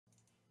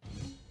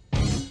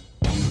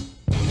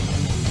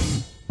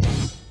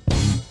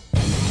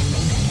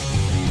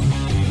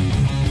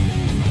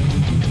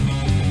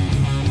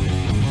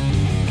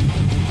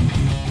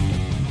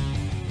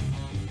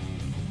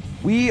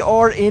We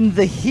are in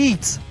the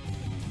heat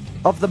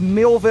of the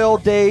Millville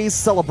Days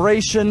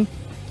celebration.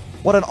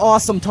 What an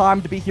awesome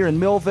time to be here in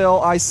Millville.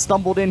 I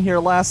stumbled in here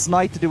last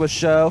night to do a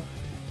show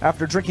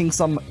after drinking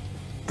some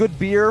good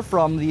beer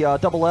from the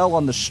Double L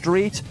on the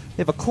street.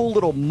 They have a cool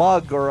little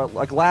mug or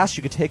a glass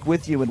you could take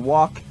with you and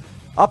walk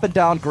up and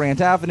down Grant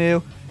Avenue,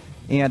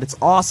 and it's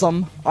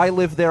awesome. I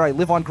live there. I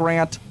live on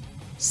Grant.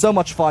 So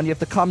much fun. You have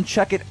to come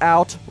check it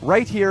out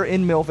right here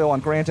in Millville on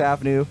Grant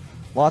Avenue.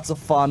 Lots of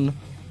fun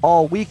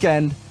all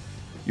weekend.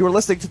 You are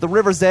listening to the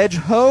River's Edge,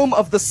 home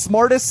of the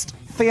smartest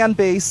fan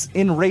base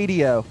in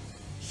radio.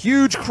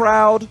 Huge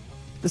crowd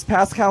this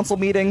past council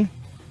meeting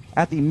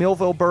at the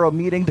Millville Borough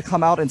meeting to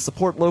come out and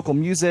support local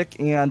music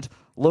and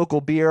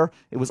local beer.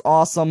 It was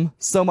awesome.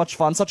 So much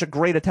fun. Such a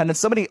great attendance.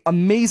 So many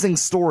amazing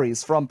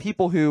stories from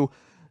people who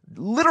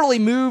literally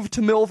moved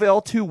to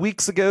Millville 2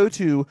 weeks ago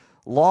to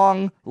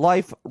long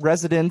life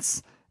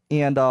residents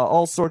and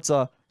all sorts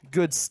of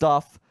good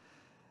stuff.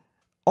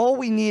 All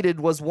we needed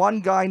was one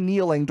guy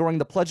kneeling during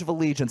the Pledge of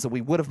Allegiance and we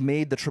would have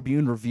made the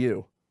Tribune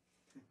Review.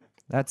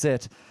 That's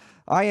it.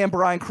 I am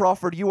Brian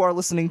Crawford. You are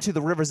listening to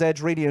the River's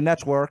Edge Radio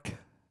Network.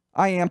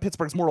 I am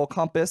Pittsburgh's moral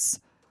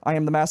compass. I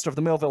am the master of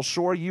the Millville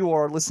Shore. You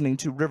are listening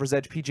to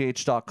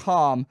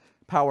riversedgepgh.com,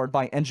 powered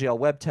by NJL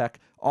WebTech.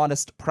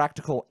 Honest,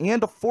 practical,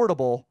 and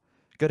affordable.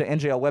 Go to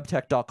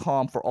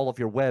njlwebtech.com for all of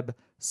your web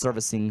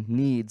servicing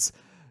needs.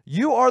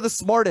 You are the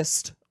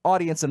smartest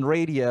audience in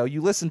radio.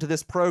 You listen to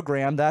this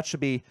program. That should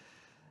be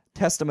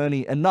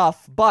testimony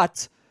enough,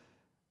 but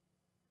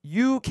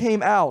you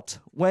came out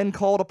when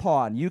called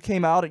upon. You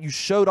came out and you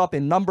showed up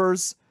in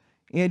numbers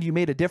and you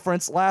made a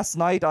difference. Last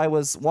night I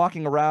was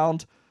walking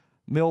around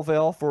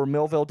Millville for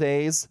Millville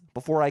Days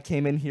before I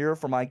came in here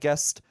for my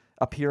guest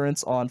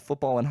appearance on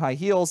Football and High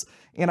Heels,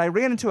 and I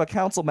ran into a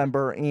council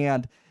member,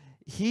 and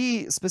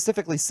he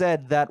specifically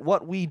said that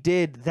what we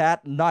did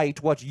that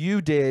night, what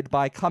you did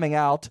by coming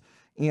out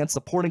and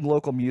supporting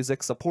local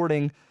music,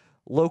 supporting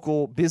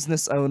local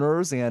business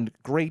owners and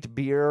great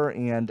beer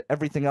and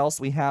everything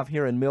else we have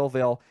here in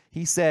Millville,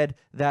 he said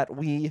that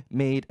we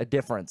made a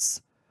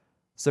difference.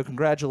 So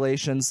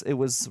congratulations. It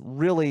was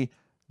really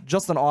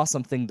just an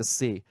awesome thing to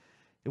see.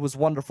 It was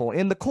wonderful.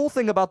 And the cool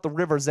thing about the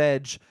River's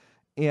Edge,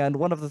 and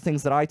one of the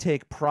things that I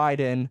take pride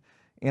in,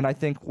 and I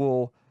think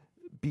will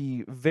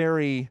be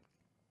very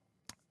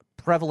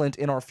prevalent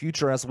in our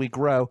future as we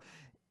grow,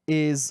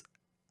 is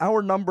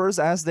our numbers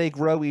as they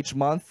grow each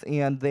month,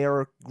 and they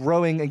are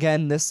growing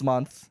again this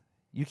month.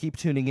 You keep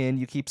tuning in,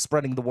 you keep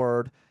spreading the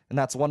word, and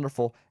that's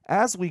wonderful.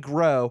 As we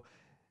grow,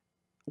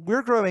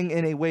 we're growing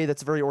in a way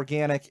that's very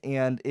organic,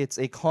 and it's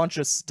a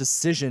conscious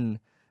decision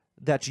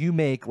that you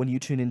make when you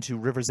tune into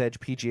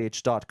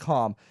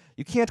riversedgepgh.com.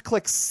 You can't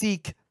click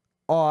seek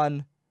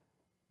on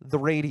the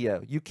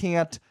radio. You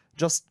can't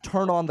just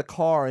turn on the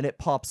car and it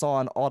pops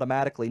on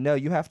automatically. No,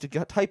 you have to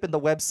type in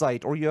the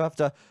website, or you have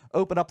to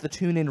open up the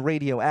TuneIn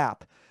Radio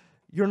app.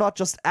 You're not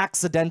just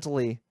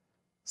accidentally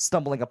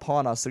stumbling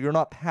upon us, so you're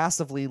not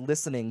passively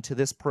listening to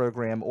this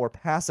program or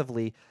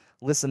passively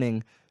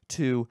listening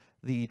to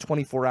the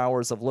 24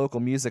 hours of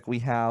local music we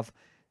have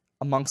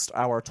amongst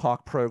our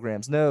talk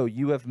programs. No,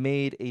 you have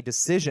made a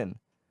decision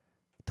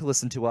to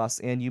listen to us,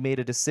 and you made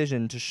a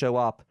decision to show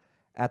up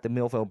at the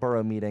Millville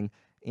Borough meeting,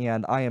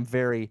 and I am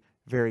very,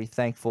 very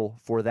thankful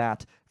for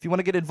that. If you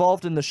want to get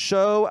involved in the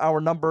show, our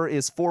number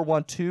is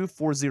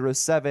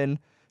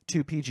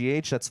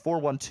 412-407-2PGH. That's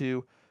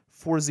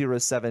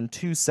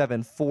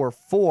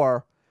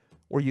 412-407-2744,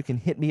 or you can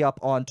hit me up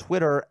on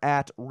Twitter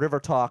at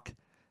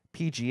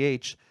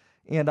RiverTalkPGH.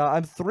 And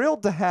I'm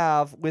thrilled to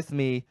have with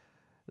me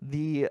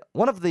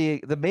one of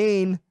the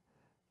main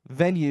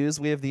venues.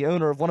 We have the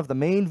owner of one of the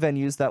main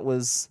venues that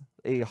was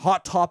a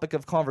hot topic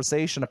of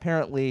conversation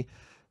apparently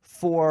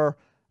for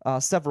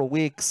several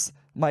weeks.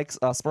 Mike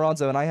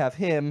Speranzo, and I have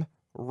him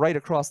right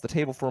across the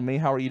table from me.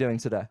 How are you doing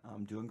today?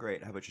 I'm doing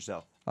great. How about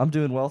yourself? I'm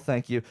doing well,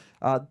 thank you.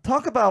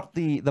 Talk about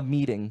the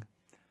meeting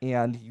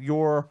and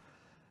your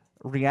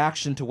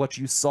reaction to what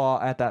you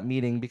saw at that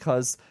meeting,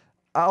 because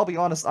I'll be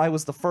honest, I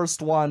was the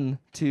first one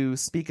to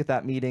speak at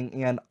that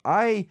meeting, and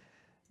I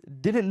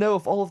didn't know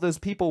if all of those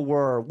people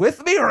were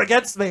with me or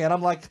against me, and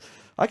I'm like,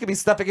 I could be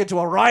stepping into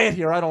a riot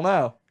here, I don't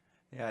know.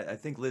 Yeah, I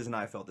think Liz and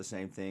I felt the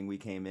same thing. We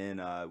came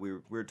in, we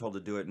were told to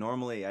do it.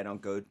 Normally, I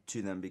don't go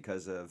to them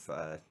because of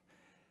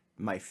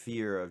my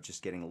fear of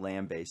just getting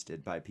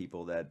lambasted by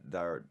people that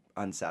are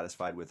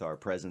unsatisfied with our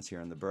presence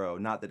here in the borough.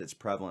 Not that it's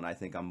prevalent. I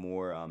think I'm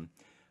more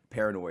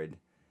paranoid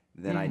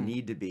than I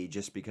need to be,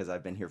 just because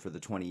I've been here for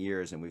the 20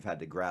 years and we've had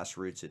to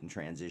grassroots it and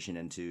transition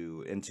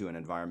into an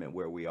environment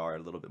where we are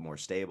a little bit more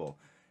stable.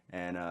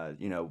 And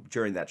you know,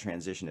 during that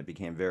transition, it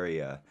became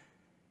very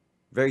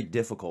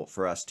difficult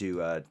for us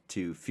to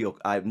feel,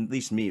 at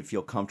least me,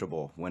 feel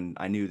comfortable when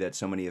I knew that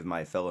so many of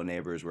my fellow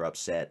neighbors were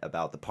upset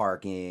about the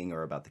parking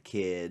or about the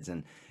kids,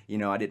 and you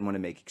know, I didn't want to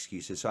make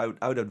excuses, so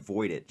I would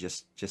avoid it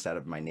just out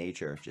of my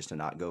nature, just to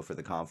not go for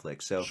the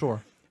conflict. So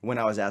sure. When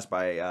I was asked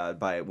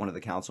by one of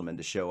the councilmen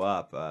to show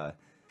up,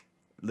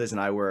 Liz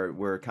and I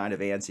were kind of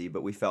antsy,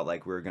 but we felt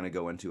like we were going to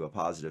go into a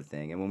positive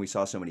thing. And when we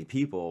saw so many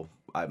people,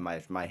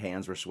 my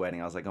hands were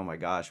sweating. I was like, oh my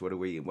gosh, what are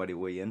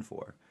we in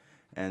for?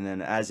 And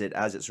then as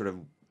it sort of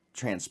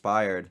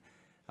transpired,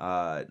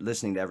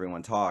 listening to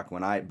everyone talk,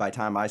 by the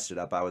time I stood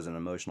up, I was an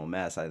emotional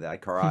mess. I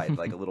cried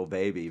like a little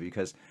baby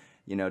because,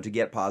 to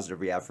get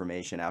positive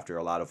reaffirmation after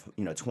a lot of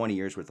 20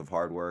 years worth of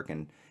hard work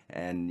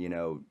and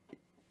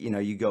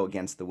you go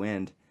against the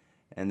wind,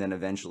 and then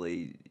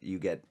eventually you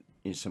get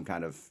some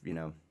kind of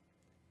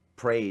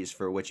praise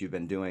for what you've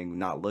been doing,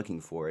 not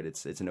looking for it.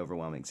 It's an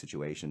overwhelming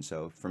situation.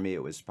 So for me,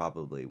 it was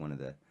probably one of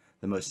the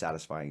most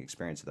satisfying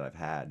experiences that I've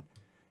had,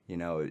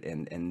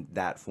 in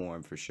that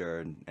form for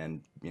sure.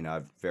 And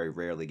I very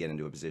rarely get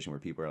into a position where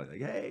people are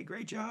like, hey,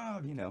 great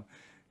job.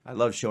 I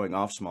love showing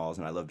off Smalls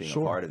and I love being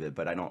a part of it,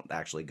 but I don't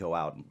actually go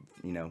out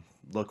and,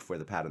 look for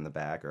the pat on the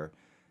back or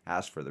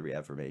ask for the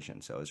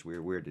reaffirmation. So it's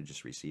weird to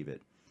just receive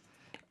it.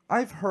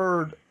 I've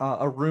heard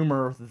a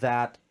rumor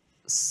that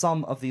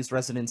some of these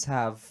residents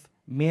have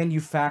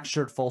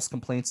manufactured false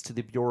complaints to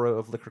the Bureau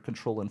of Liquor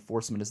Control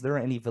Enforcement. Is there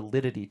any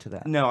validity to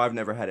that? No, I've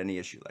never had any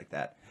issue like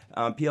that.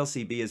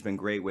 PLCB has been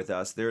great with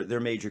us. Their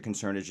major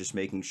concern is just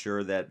making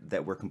sure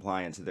that we're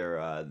compliant to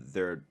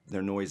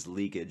their noise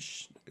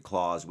leakage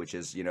clause, which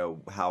is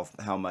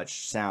how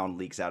much sound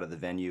leaks out of the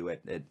venue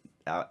at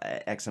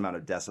X amount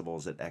of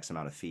decibels at X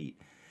amount of feet.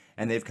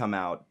 And they've come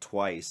out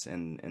twice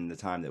in the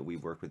time that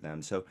we've worked with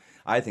them. So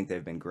I think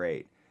they've been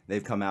great.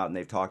 They've come out and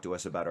they've talked to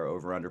us about our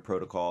over-under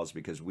protocols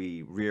because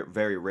we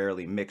very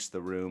rarely mix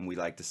the room. We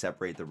like to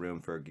separate the room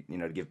for,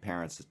 to give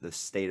parents the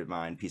state of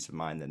mind, peace of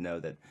mind, that know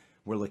that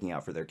we're looking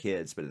out for their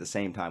kids. But at the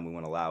same time, we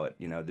want to allow it,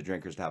 the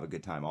drinkers to have a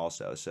good time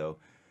also. So,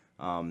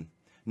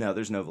 no,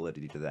 there's no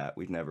validity to that.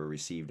 We've never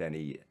received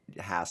any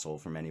hassle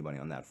from anybody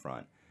on that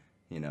front,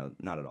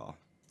 not at all.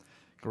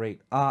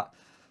 Great.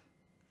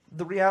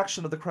 The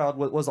reaction of the crowd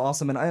was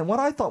awesome, and what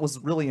I thought was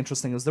really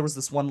interesting is there was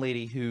this one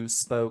lady who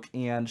spoke,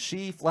 and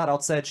she flat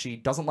out said she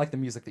doesn't like the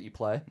music that you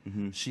play.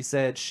 Mm-hmm. She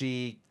said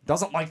she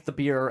doesn't like the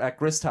beer at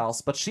Grist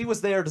House, but she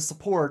was there to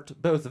support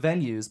both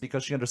venues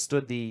because she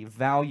understood the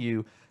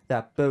value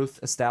that both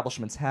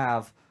establishments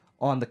have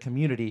on the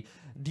community.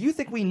 Do you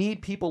think we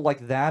need people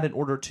like that in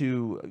order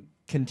to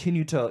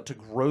continue to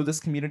grow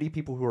this community,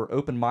 people who are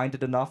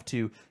open-minded enough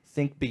to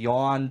think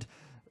beyond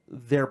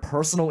their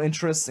personal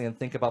interests and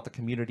think about the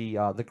community,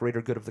 the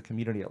greater good of the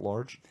community at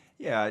large?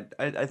 Yeah,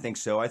 I think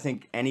so. I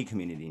think any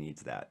community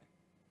needs that.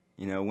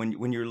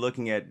 When you're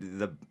looking at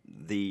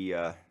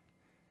the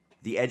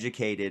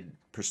educated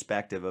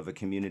perspective of a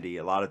community,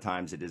 a lot of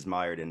times it is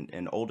mired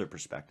in older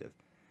perspective,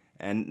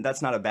 and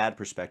that's not a bad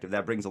perspective.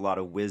 That brings a lot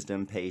of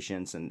wisdom,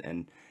 patience,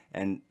 and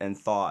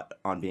thought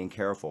on being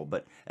careful.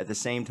 But at the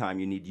same time,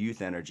 you need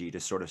youth energy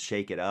to sort of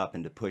shake it up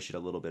and to push it a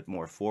little bit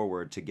more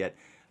forward to get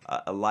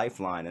a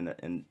lifeline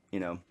and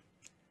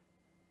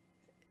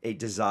a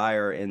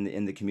desire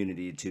in the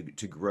community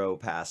to grow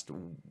past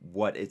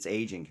what its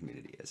aging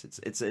community is.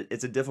 It's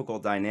a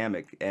difficult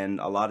dynamic,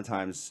 and a lot of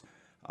times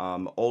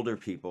older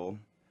people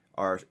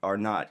are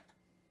not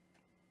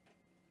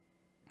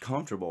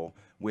comfortable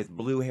with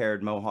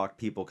blue-haired Mohawk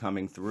people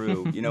coming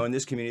through, in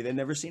this community. They've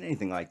never seen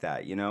anything like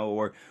that,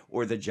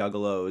 or the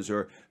Juggalos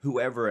or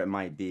whoever it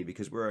might be,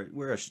 because we're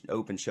an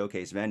open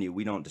showcase venue.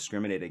 We don't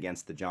discriminate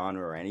against the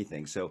genre or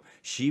anything. So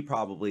she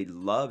probably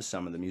loves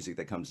some of the music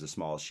that comes to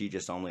Smalls. She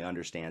just only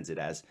understands it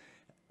as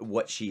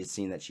what she has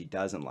seen that she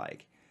doesn't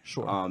like.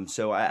 Sure.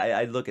 So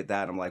I look at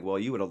that, I'm like, well,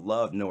 you would have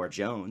loved Nora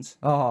Jones.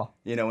 Oh.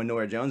 When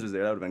Nora Jones was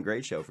there, that would have been a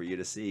great show for you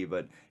to see.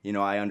 But,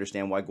 I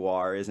understand why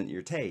Guar isn't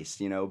your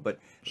taste, but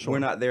Sure. We're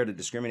not there to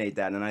discriminate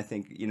that. And I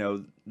think,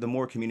 the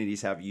more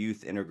communities have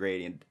youth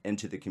integrated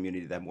into the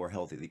community, the more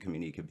healthy the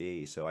community could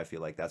be. So I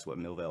feel like that's what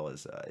Millville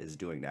is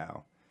doing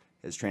now,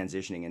 is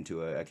transitioning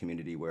into a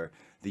community where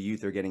the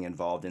youth are getting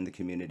involved in the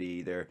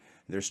community. They're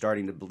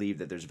starting to believe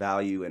that there's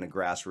value in a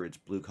grassroots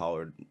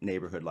blue-collar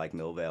neighborhood like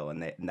Millville,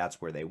 and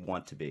that's where they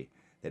want to be.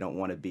 They don't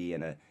want to be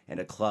in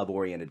a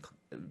club-oriented,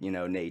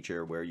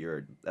 nature where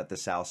you're at the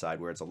South Side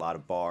where it's a lot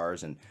of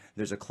bars and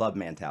there's a club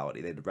mentality.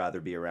 They'd rather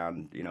be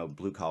around,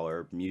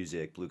 blue-collar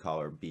music,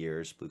 blue-collar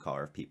beers,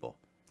 blue-collar people.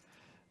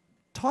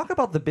 Talk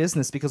about the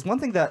business, because one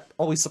thing that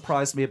always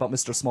surprised me about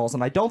Mr. Smalls,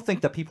 and I don't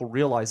think that people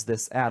realize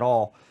this at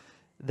all,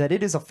 that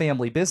it is a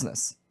family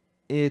business.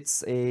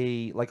 It's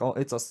a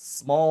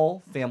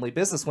small family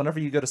business. Whenever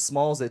you go to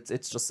Smalls,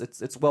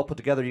 it's well put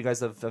together. You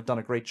guys have done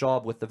a great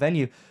job with the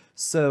venue.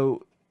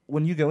 So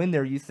when you go in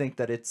there, you think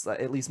that it's,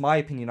 at least my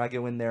opinion, I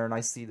go in there and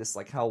I see this,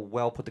 like, how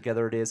well put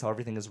together it is, how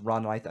everything is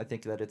run. And I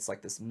think that it's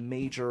like this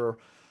major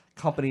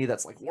company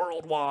that's like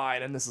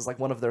worldwide, and this is like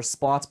one of their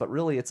spots, but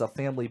really it's a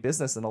family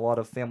business, and a lot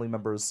of family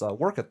members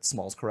work at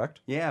Smalls, correct?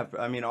 Yeah,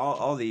 I mean,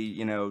 all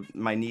the,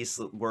 my niece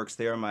works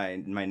there, my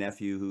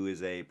nephew, who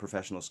is a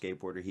professional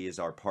skateboarder, he is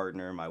our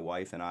partner. My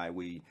wife and I,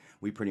 we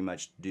pretty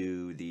much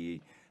do the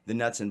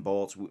nuts and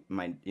bolts.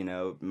 My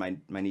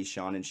niece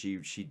Sean, and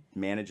she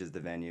manages the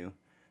venue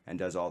and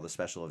does all the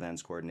special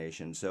events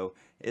coordination. So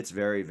it's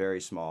very,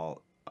 very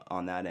small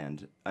on that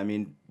end. I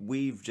mean,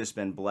 we've just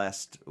been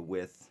blessed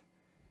with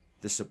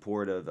the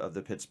support of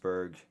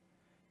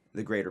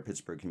the greater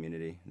Pittsburgh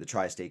community, the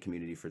tri-state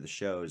community for the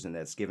shows, and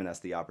that's given us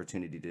the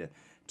opportunity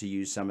to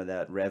use some of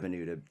that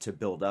revenue to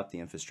build up the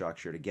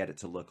infrastructure, to get it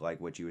to look like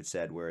what you had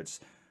said, where it's,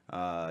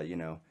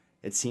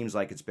 it seems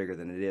like it's bigger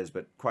than it is,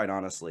 but quite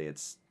honestly,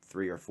 it's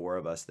 3 or 4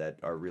 of us that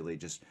are really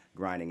just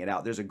grinding it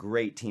out. There's a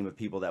great team of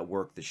people that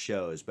work the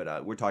shows,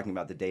 but we're talking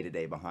about the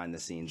day-to-day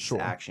behind-the-scenes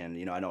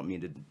action. I don't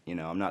mean to,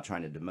 I'm not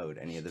trying to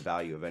demote any of the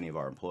value of any of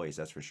our employees,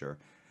 that's for sure.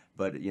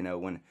 But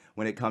when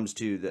it comes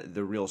to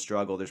the real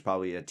struggle, there's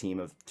probably a team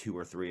of 2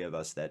 or 3 of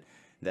us that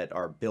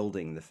are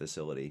building the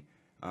facility.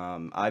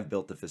 I've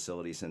built the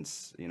facility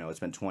since it's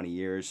been 20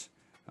 years.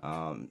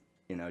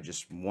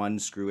 Just one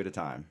screw at a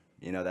time.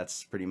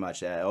 That's pretty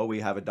much it. Oh,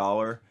 we have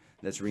 $1.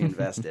 Let's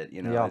reinvest it.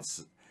 Yeah.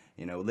 It's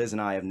Liz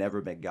and I have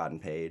never gotten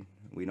paid.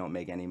 We don't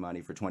make any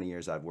money. For 20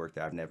 years I've worked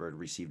there. I've never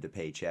received a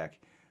paycheck.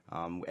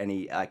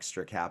 Any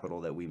extra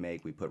capital that we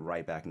make, we put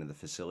right back into the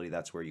facility.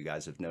 That's where you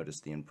guys have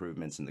noticed the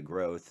improvements and the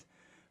growth,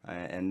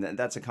 and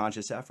that's a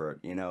conscious effort.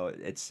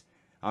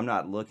 I'm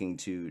not looking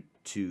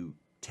to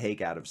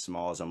take out of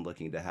Smalls. I'm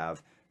looking to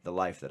have the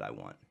life that I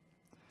want.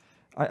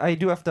 I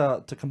do have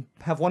to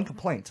have one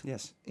complaint.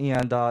 Yes.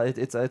 And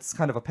it's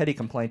kind of a petty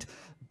complaint,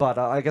 but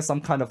I guess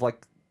I'm kind of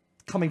like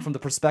coming from the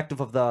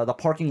perspective of the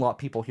parking lot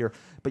people here.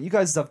 But you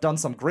guys have done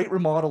some great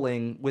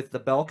remodeling with the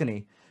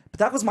balcony. But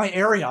that was my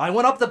area. I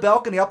went up the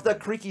balcony, up the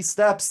creaky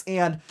steps,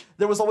 and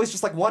there was always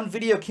just like one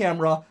video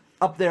camera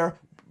up there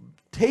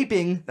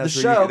taping the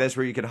show. That's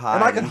where you could hide.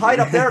 And I could hide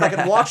up there, and I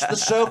could watch the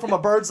show from a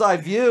bird's eye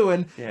view.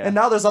 And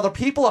now there's other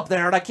people up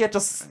there, and I can't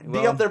just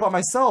be up there by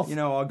myself.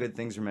 All good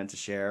things are meant to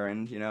share,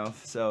 and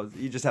so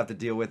you just have to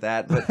deal with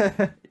that.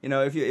 But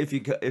if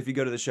you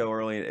go to the show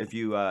early, if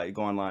you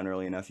go online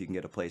early enough, you can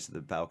get a place at the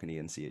balcony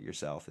and see it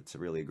yourself. It's a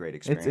really great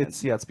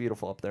experience. It's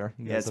beautiful up there.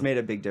 It's made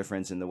a big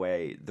difference in the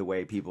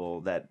way people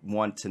that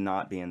want to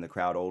not be in the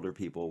crowd, older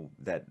people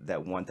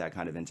that want that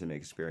kind of intimate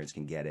experience,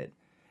 can get it.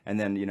 And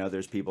then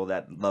there's people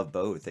that love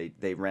both.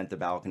 They rent the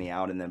balcony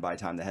out, and then by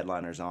the time the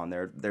headliner's on,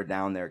 they're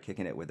down there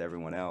kicking it with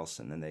everyone else,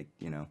 and then they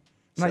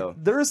So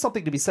there is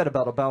something to be said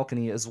about a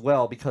balcony as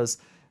well, because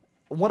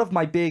one of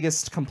my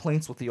biggest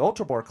complaints with the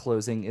Ultra Bar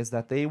closing is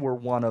that they were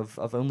one of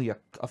only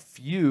a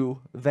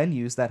few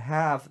venues that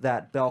have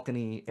that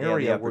balcony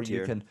area where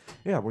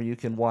you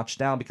can watch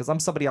down. Because I'm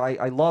somebody,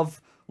 I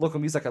love local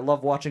music, I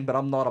love watching, but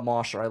I'm not a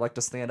mosher. I like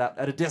to stand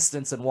at a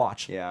distance and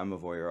watch. Yeah, I'm a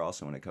voyeur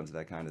also when it comes to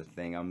that kind of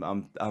thing.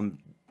 I'm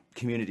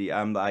community.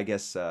 I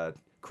guess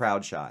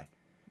crowd shy.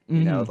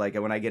 Like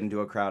when I get into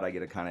a crowd, I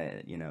get a kind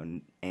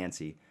of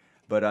antsy.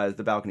 But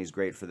the balcony's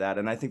great for that,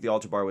 and I think the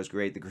Altar Bar was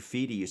great. The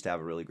Graffiti used to have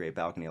a really great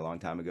balcony a long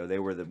time ago. They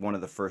were one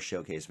of the first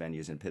showcase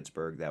venues in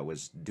Pittsburgh that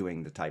was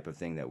doing the type of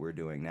thing that we're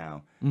doing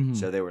now.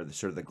 So they were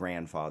sort of the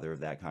grandfather of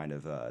that kind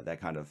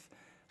of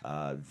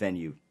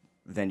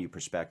venue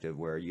perspective,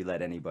 where you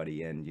let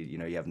anybody in.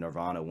 You have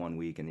Nirvana one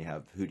week and you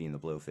have Hootie and the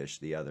Blowfish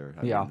the other.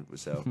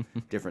 So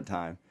different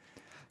time.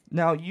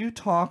 Now, you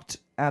talked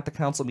at the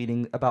council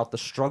meeting about the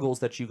struggles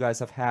that you guys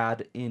have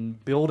had in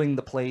building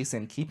the place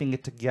and keeping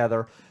it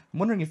together. I'm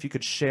wondering if you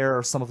could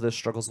share some of those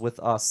struggles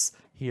with us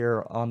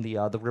here on the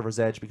River's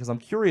Edge, because I'm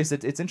curious.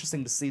 It's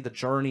interesting to see the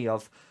journey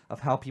of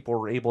how people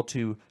were able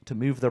to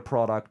move their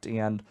product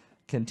and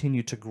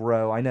continue to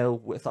grow. I know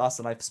with us,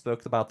 and I've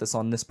spoke about this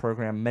on this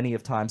program many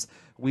of times,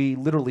 we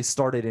literally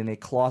started in a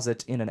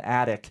closet in an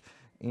attic,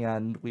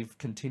 and we've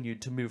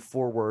continued to move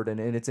forward, and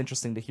it's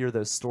interesting to hear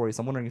those stories.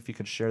 I'm wondering if you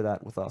could share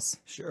that with us.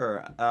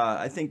 Sure.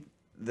 I think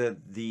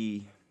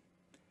the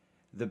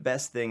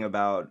best thing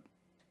about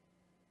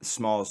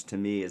Smalls to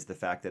me is the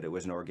fact that it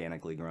was an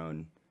organically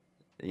grown,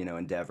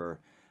 endeavor.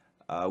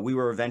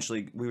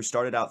 We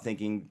started out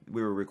thinking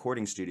we were a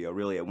recording studio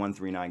really at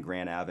 139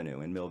 Grand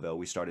Avenue in Millville.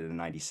 We started in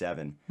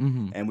 '97,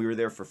 and we were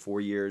there for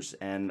 4 years,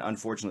 and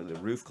unfortunately the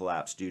roof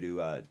collapsed due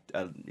to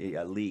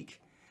a leak.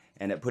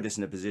 And it put us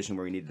in a position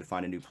where we needed to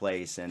find a new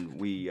place. And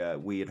we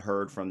had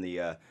heard from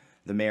the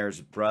mayor's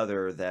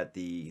brother that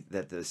the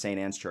St.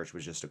 Anne's Church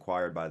was just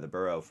acquired by the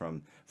borough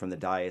from the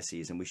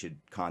diocese, and we should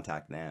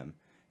contact them.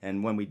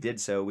 And when we did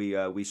so,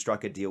 we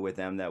struck a deal with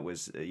them that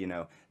was,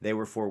 they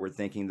were forward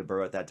thinking. The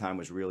borough at that time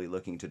was really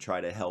looking to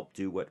try to help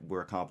do what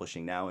we're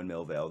accomplishing now in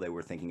Millville. They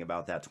were thinking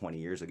about that 20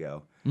 years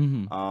ago.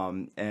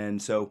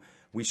 And so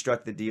we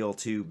struck the deal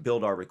to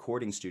build our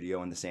recording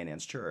studio in the St.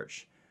 Anne's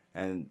Church.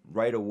 And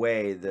right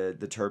away,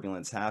 the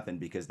turbulence happened,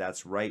 because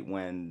that's right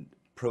when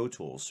Pro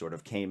Tools sort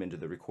of came into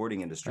the recording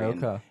industry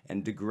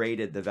and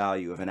degraded the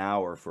value of an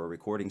hour for a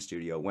recording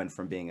studio. It went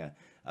from being a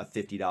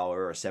 $50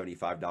 or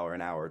 $75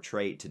 an hour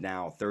trade to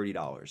now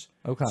 $30.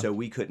 So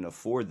we couldn't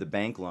afford the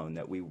bank loan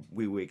that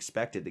we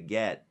expected to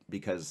get,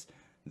 because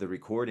the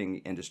recording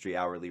industry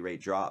hourly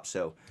rate dropped.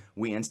 So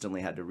we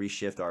instantly had to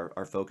reshift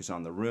our focus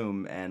on the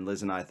room, and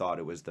Liz and I thought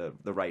it was the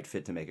right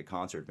fit to make a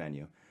concert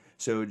venue.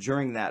 So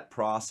during that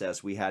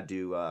process, we had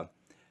to,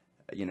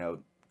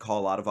 call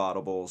a lot of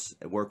audibles,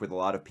 work with a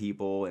lot of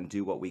people, and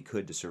do what we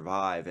could to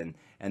survive.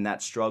 And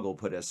that struggle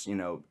put us,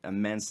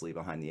 immensely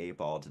behind the eight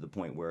ball, to the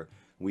point where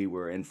we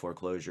were in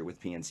foreclosure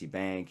with PNC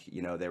Bank.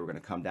 They were going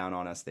to come down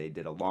on us. They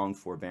did a long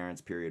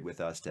forbearance period with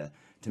us to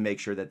make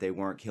sure that they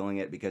weren't killing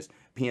it, because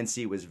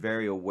PNC was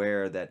very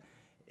aware that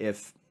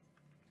if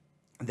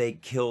they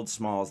killed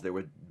Smalls, they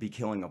would be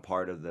killing a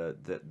part of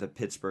the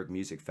Pittsburgh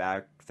music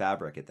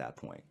fabric at that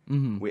point.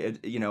 We,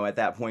 at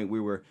that point we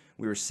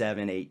were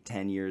 7, 8,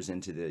 10 years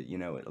into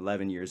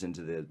 11 years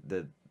into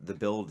the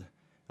build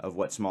of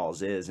what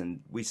Smalls is,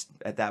 and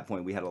at that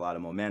point we had a lot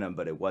of momentum,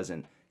 but it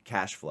wasn't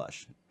cash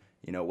flush.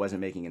 It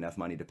wasn't making enough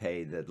money to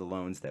pay the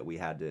loans that we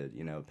had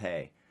to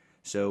pay.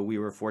 So we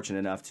were fortunate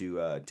enough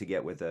to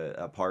get with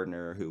a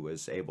partner who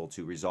was able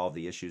to resolve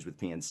the issues with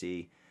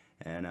PNC.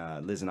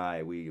 And Liz and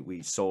I,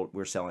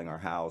 we're selling our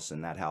house,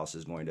 and that house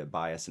is going to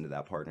buy us into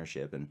that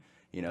partnership. And,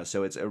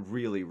 so it's a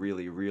really,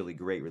 really, really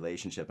great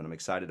relationship, and I'm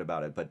excited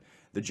about it. But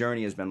the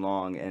journey has been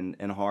long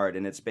and hard,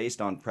 and it's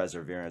based on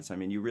perseverance. I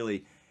mean,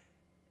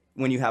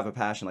 when you have a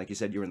passion, like you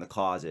said, you're in the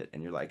closet,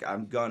 and you're like,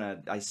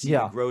 I see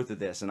the growth of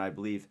this, and I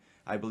believe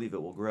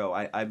it will grow.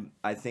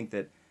 I think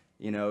that,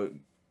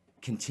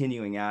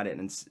 continuing at it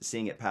and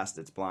seeing it past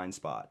its blind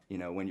spot,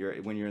 when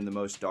you're in the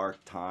most dark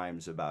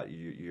times about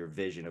your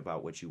vision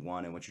about what you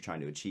want and what you're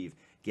trying to achieve,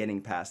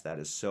 getting past that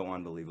is so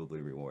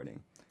unbelievably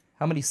rewarding.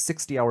 How many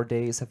 60-hour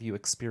days have you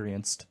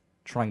experienced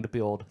trying to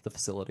build the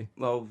facility?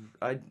 Well,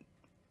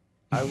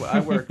 I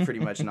work pretty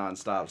much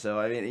nonstop, so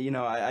I mean,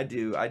 I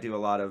do a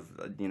lot of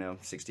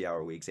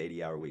 60-hour weeks,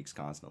 80-hour weeks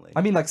constantly.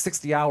 I mean, like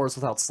 60 hours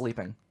without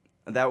sleeping.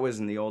 That was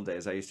in the old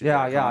days. I used to do it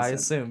I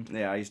assumed.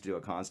 Yeah, I used to do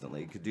it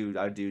constantly.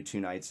 I'd do 2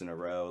 nights in a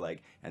row,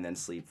 and then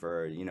sleep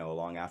for a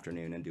long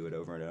afternoon and do it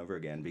over and over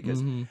again,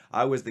 because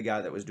I was the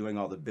guy that was doing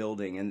all the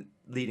building and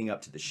leading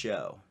up to the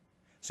show.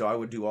 So I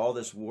would do all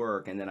this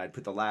work, and then I'd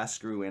put the last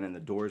screw in, and the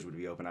doors would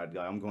be open. I'd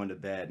go, I'm going to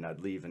bed, and I'd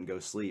leave and go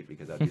sleep,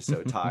 because I'd be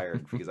so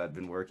tired, because I'd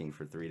been working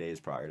for 3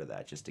 days prior to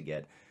that just to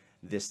get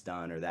this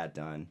done or that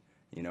done,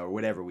 or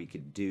whatever we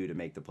could do to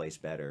make the place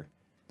better.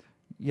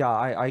 Yeah,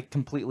 I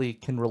completely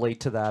can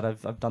relate to that.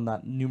 I've done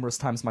that numerous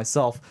times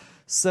myself.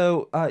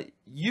 So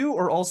you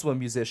are also a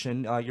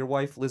musician. Your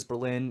wife, Liz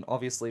Berlin,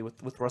 obviously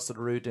with Rusted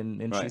Root, and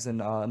Right. she's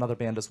in another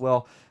band as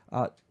well.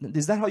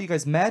 Is that how you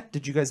guys met?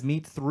 Did you guys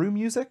meet through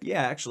music?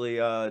 Yeah, actually,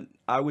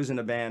 I was in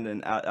a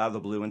band out of the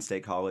blue in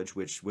State College,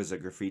 which was a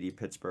Graffiti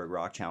Pittsburgh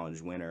Rock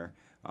Challenge winner.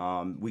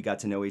 We got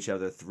to know each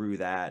other through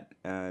that.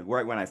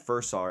 Right when I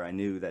first saw her, I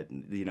knew that,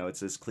 it's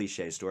this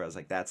cliche story. I was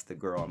like, that's the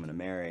girl I'm going to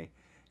marry.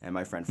 And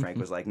my friend Frank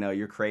was like, no,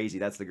 you're crazy.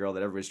 That's the girl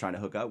that everybody's trying to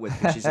hook up with,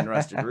 because she's in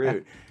Rusted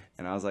Root.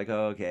 And I was like,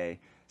 oh, okay.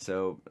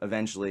 So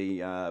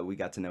eventually we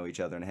got to know each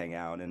other and hang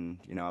out. And,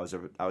 I was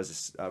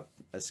a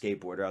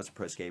skateboarder. I was a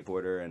pro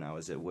skateboarder, and I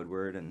was at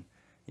Woodward. And,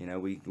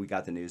 we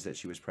got the news that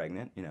she was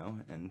pregnant,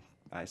 and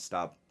I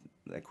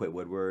quit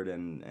Woodward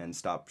and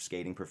stopped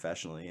skating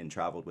professionally, and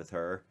traveled with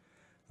her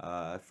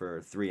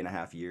for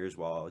 3.5 years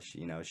while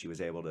she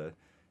was able to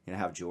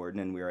have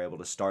Jordan, and we were able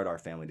to start our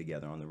family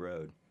together on the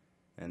road.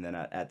 And then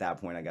at that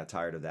point, I got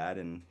tired of that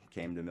and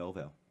came to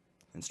Millville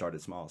and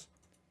started Smalls.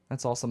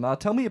 That's awesome.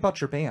 Tell me about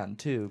your band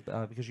too,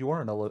 because you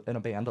are in a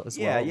band as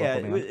well. Yeah.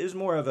 It was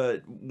more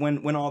of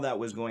when all that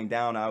was going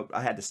down,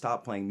 I had to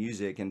stop playing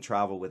music and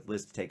travel with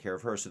Liz to take care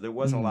of her. So there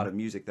wasn't a lot of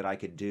music that I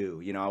could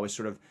do.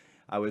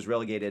 I was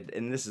relegated,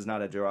 and this is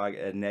not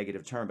a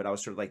negative term, but I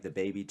was sort of like the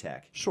baby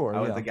tech. Sure.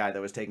 I was the guy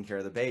that was taking care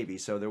of the baby,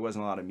 so there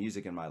wasn't a lot of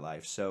music in my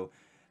life. So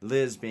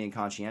Liz, being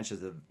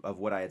conscientious of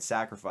what I had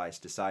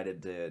sacrificed,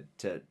 decided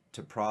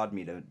to prod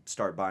me to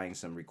start buying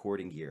some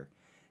recording gear.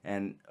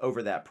 And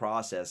over that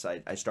process,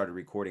 I started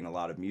recording a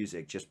lot of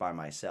music just by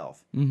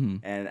myself.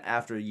 And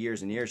after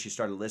years and years, she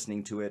started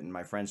listening to it, and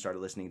my friends started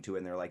listening to it,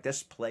 and they're like,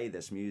 let's play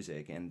this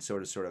music, and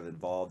sort of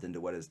evolved into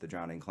what is the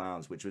Drowning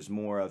Clowns, which was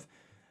more of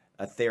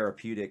a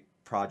therapeutic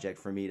project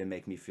for me to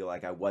make me feel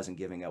like I wasn't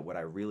giving up what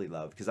I really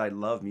loved, because I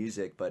love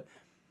music, but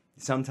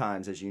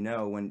sometimes, as you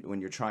know,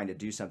 when you're trying to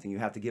do something, you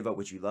have to give up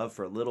what you love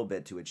for a little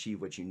bit to achieve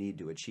what you need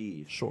to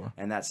achieve. Sure.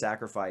 And that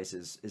sacrifice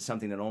is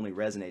something that only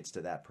resonates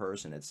to that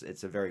person.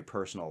 It's a very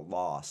personal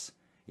loss,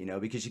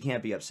 because you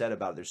can't be upset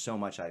about it. There's so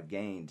much I've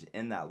gained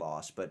in that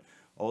loss, but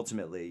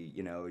ultimately,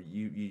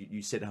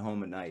 you sit at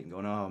home at night and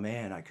going, oh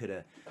man, I could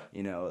have,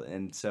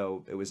 and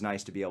so it was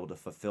nice to be able to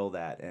fulfill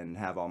that and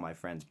have all my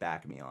friends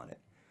back me on it.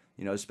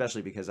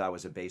 Especially because I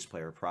was a bass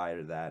player prior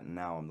to that, and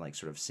now I'm like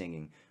sort of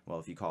singing, well,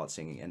 if you call it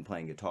singing, and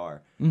playing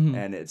guitar.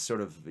 And it's sort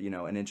of,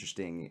 an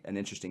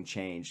interesting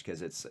change,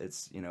 because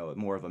it's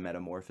more of a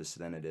metamorphosis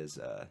than it is,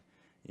 a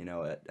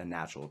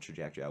natural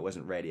trajectory. I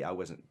wasn't ready. I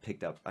didn't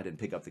pick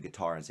up the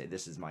guitar and say,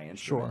 this is my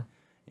instrument.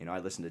 Sure. I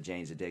listened to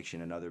Jane's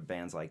Addiction and other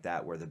bands like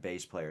that, where the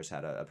bass players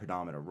had a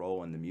predominant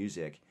role in the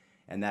music,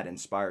 and that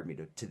inspired me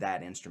to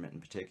that instrument in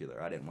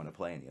particular. I didn't want to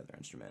play any other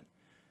instrument.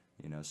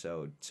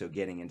 So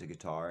getting into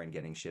guitar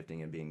and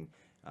shifting and being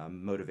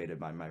motivated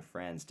by my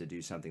friends to do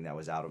something that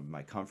was out of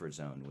my comfort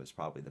zone was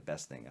probably the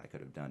best thing I could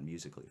have done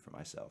musically for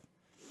myself.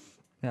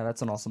 Yeah,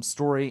 that's an awesome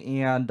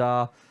story. And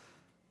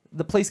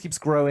the place keeps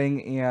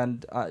growing,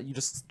 and you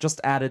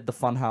just added the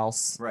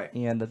Funhouse, Right.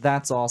 and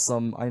that's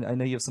awesome. I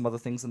know you have some other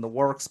things in the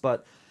works,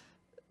 but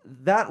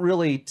that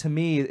really, to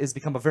me, has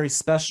become a very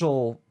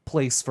special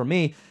place for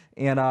me.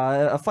 And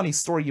a funny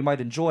story you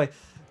might enjoy.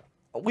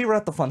 We were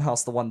at the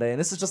Funhouse the one day, and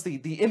this is just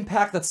the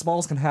impact that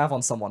Smalls can have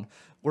on someone.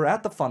 We're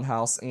at the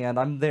Funhouse, and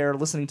I'm there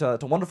listening to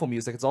wonderful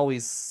music. It's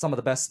always some of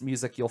the best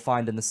music you'll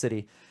find in the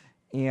city.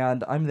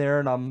 And I'm there,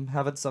 and I'm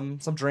having some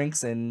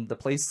drinks, and the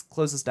place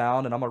closes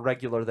down, and I'm a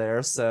regular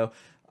there, so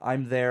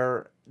I'm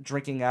there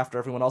drinking after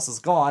everyone else is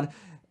gone.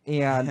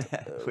 And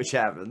which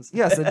happens.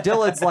 yes, and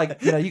Dylan's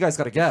like, you guys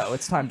got to go.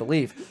 It's time to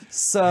leave.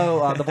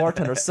 So the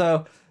bartender.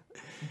 So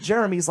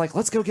Jeremy's like,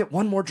 let's go get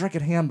one more drink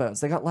at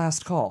Hambones. They got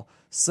last call.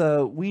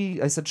 So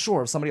I said,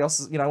 sure. If somebody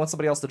else, I want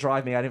somebody else to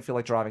drive me. I didn't feel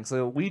like driving.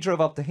 So we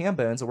drove up to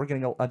Hambones, and we're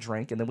getting a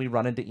drink, and then we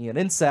run into Ian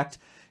Insect,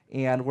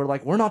 and we're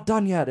like, we're not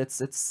done yet.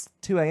 It's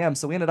 2 a.m.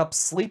 So we ended up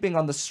sleeping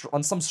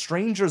on some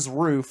stranger's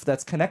roof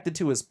that's connected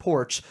to his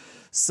porch.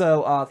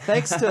 So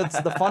thanks to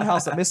the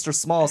Funhouse at Mr.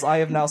 Smalls, I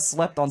have now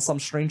slept on some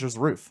stranger's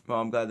roof. Well,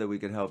 I'm glad that we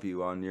could help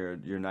you on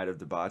your night of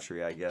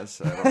debauchery, I guess.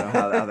 I don't know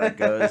how that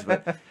goes,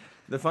 but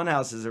the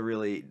Funhouse is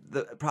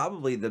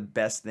probably the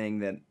best thing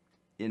that,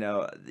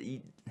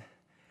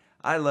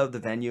 I love the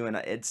venue, and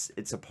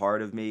it's a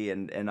part of me,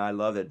 and I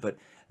love it. But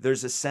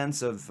there's a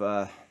sense of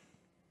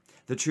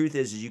the truth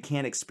is you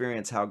can't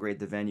experience how great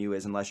the venue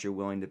is unless you're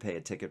willing to pay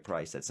a ticket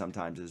price that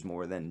sometimes is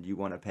more than you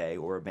want to pay,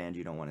 or a band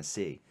you don't want to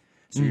see.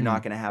 So you're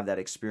not going to have that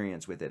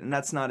experience with it. And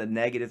that's not a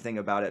negative thing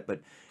about it,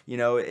 but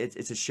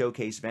it's a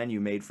showcase venue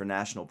made for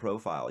national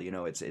profile.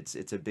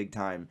 It's a big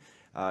time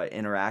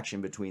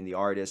interaction between the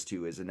artist,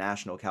 who is a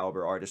national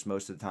caliber artist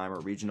most of the time, or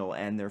regional,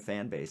 and their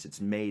fan base.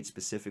 It's made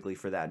specifically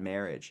for that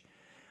marriage.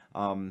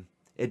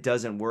 It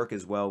doesn't work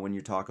as well when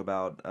you talk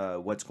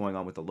about what's going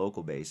on with the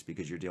local base,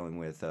 because you're dealing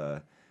with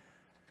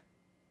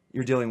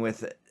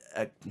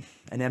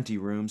an empty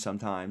room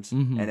sometimes,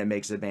 and it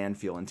makes the band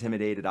feel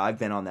intimidated. I've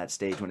been on that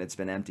stage when it's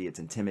been empty. It's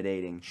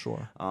intimidating.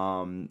 Sure.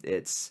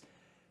 It's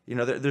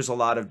there's a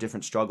lot of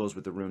different struggles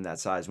with the room that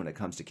size when it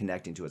comes to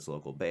connecting to its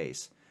local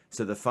base.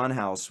 So the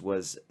Funhouse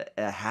was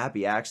a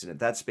happy accident.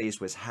 That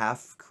space was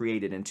half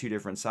created in two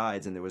different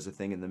sides, and there was a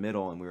thing in the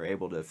middle, and we were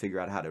able to figure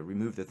out how to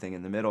remove the thing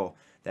in the middle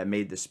that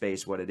made the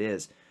space what it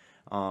is.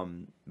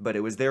 But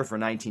it was there for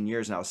 19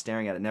 years, and I was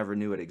staring at it, never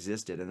knew it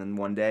existed. And then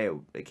one day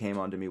it came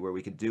onto me where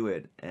we could do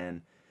it.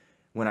 And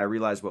when I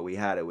realized what we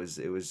had, it was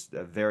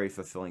a very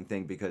fulfilling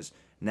thing, because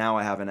now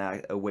I have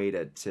a way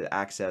to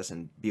access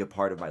and be a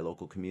part of my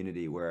local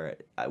community, where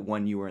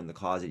when you were in the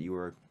closet, you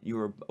were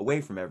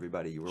away from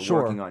everybody. You were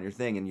Sure. working on your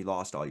thing, and you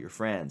lost all your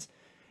friends.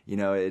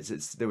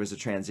 There was a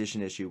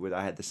transition issue where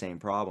I had the same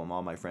problem.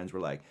 All my friends were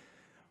like,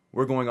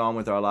 we're going on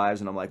with our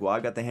lives, and I'm like, well,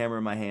 I've got the hammer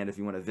in my hand if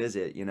you want to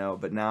visit,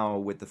 but now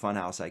with the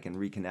Funhouse, I can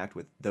reconnect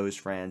with those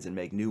friends and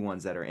make new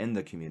ones that are in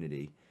the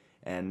community.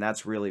 And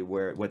that's really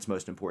what's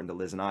most important to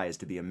Liz and I, is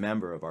to be a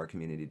member of our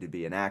community, to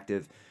be an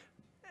active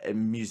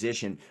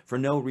musician for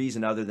no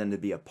reason other than to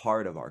be a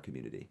part of our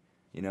community.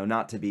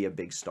 Not to be a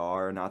big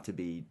star, not to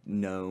be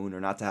known,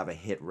 or not to have a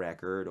hit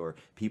record, or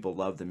people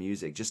love the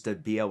music, just to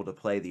be able to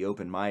play the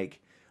open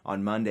mic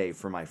on Monday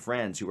for my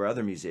friends who are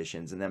other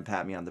musicians, and then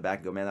pat me on the back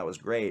and go, man, that was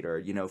great, or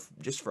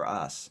just for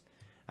us.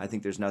 I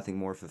think there's nothing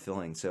more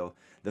fulfilling. So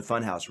the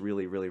Funhouse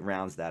really, really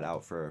rounds that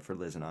out for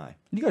Liz and I.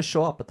 You guys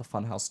show up at the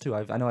Funhouse too.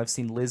 I know I've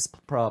seen Liz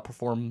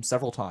perform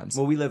several times.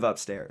 Well, we live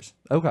upstairs.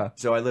 Okay.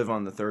 So I live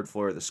on the third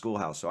floor of the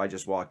schoolhouse. So I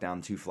just walk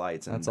down 2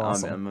 flights, and That's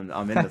awesome.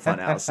 I'm in the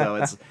Funhouse.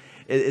 So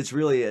it's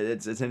really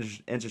an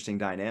interesting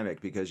dynamic,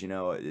 because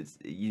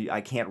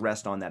I can't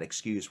rest on that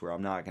excuse where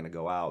I'm not going to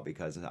go out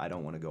because I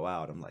don't want to go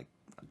out. I'm like,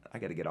 I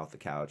got to get off the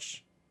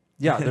couch.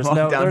 Yeah, there's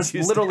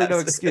literally no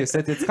excuse.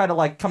 It's kind of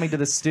like coming to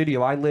the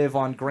studio. I live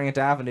on Grant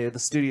Avenue. The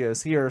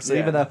studio's here, so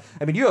even though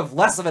you have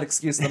less of an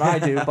excuse than I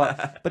do,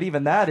 but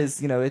even that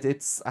is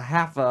it's a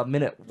half a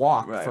minute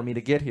walk for me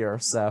to get here.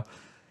 So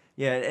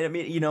yeah, and I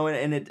mean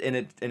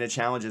and it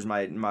challenges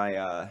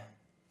my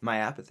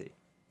apathy.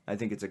 I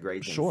think it's a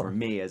great thing for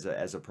me as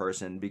a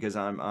person, because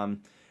I'm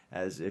an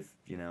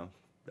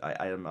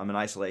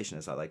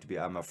isolationist. I like to be.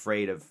 I'm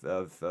afraid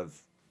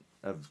of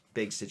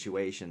big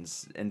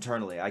situations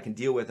internally. I can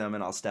deal with them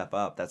and I'll step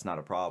up. That's not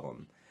a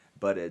problem.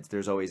 But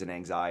there's always an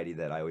anxiety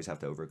that I always have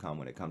to overcome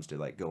when it comes to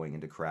like going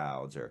into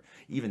crowds, or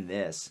even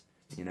this,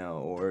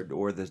 or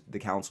the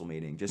council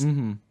meeting.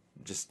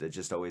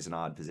 Just always an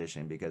odd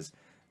position, because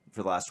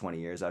for the last 20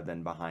 years I've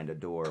been behind a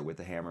door with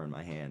a hammer in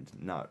my hand.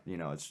 Not,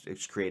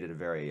 it's created a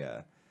very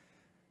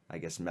I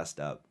guess messed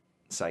up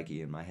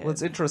psyche in my head. Well,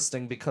 it's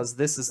interesting, because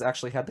this has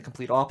actually had the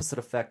complete opposite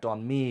effect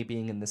on me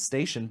being in this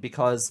station,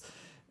 because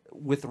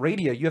with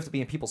radio, you have to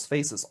be in people's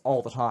faces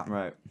all the time.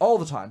 Right. All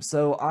the time.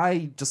 So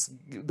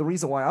the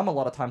reason why I'm a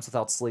lot of times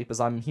without sleep is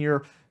I'm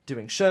here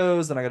doing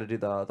shows, then I got to do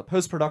the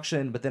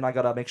post-production, but then I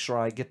got to make sure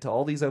I get to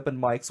all these open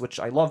mics, which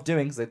I love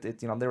doing,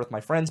 because I'm there with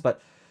my friends,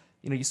 but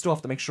you still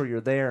have to make sure you're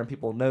there and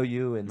people know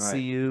you and Right.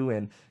 see you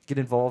and get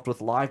involved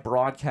with live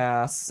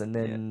broadcasts and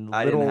then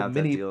I little didn't have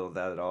mini to deal with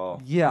that at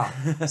all. yeah.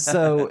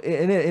 So,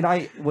 and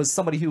I was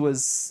somebody who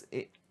was,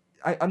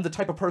 I'm the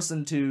type of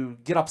person to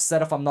get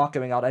upset if I'm not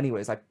going out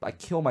anyways. I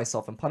kill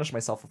myself and punish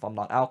myself if I'm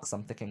not out because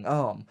I'm thinking,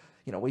 oh, I'm,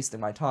 wasting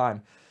my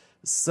time.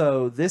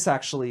 So this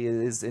actually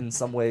is in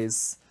some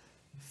ways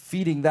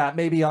feeding that,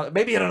 maybe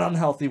in an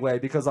unhealthy way,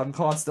 because I'm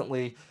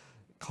constantly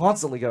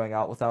going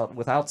out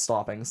without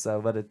stopping.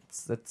 So, but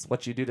it's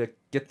what you do to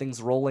get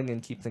things rolling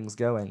and keep things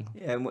going.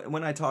 Yeah, and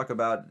when I talk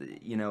about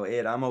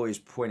it, I'm always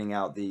pointing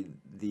out the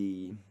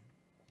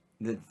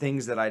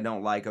things that I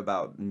don't like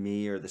about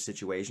me or the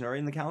situation, or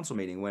in the council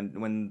meeting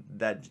when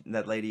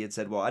that lady had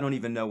said, well, I don't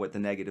even know what the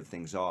negative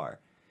things are.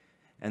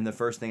 And the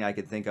first thing I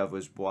could think of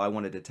was, well, I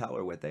wanted to tell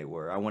her what they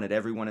were. I wanted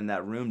everyone in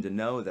that room to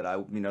know that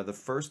the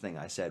first thing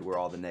I said were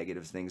all the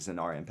negative things and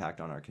our impact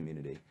on our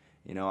community.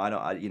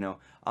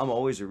 I'm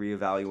always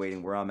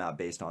reevaluating where I'm at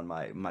based on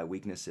my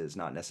weaknesses,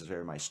 not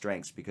necessarily my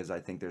strengths, because I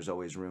think there's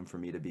always room for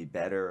me to be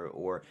better,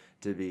 or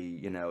to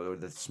be, or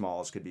the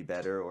smalls could be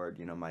better, or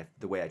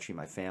the way I treat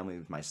my family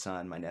with my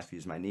son, my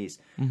nephews, my niece.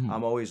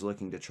 I'm always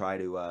looking to try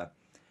to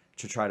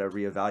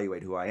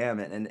reevaluate who I am,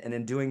 and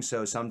in doing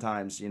so,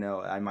 sometimes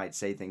I might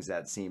say things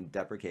that seem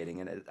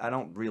deprecating, and I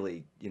don't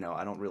really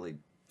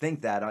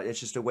think that. It's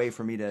just a way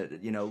for me to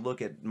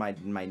look at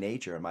my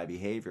nature and my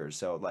behavior.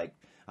 So like,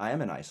 I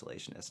am an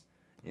isolationist.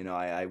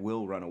 I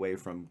will run away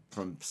from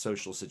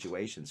social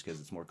situations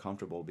because it's more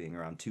comfortable being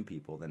around 2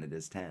 people than it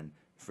is 10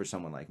 for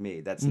someone like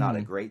me. That's not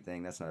a great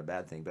thing. That's not a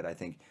bad thing. But I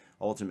think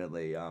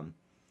ultimately,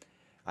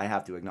 I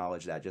have to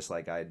acknowledge that, just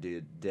like I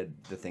did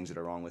the things that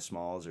are wrong with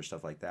smalls or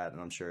stuff like that.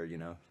 And I'm sure,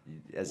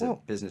 as a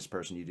business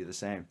person, you do the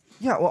same.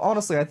 Yeah, well,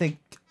 honestly, I think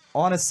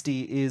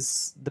honesty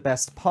is the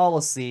best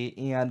policy,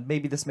 and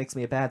maybe this makes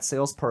me a bad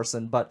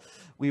salesperson, but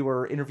we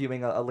were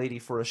interviewing a lady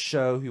for a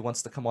show who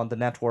wants to come on the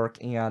network,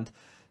 and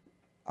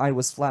I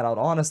was flat out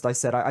honest. I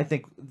said, I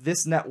think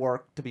this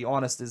network, to be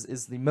honest,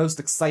 is the most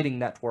exciting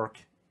network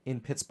in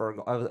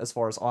Pittsburgh as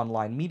far as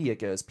online media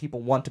goes. People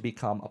want to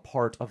become a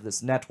part of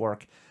this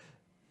network.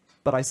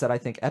 But I said, I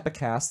think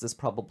Epicast is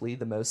probably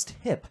the most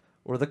hip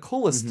or the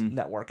coolest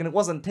network. And it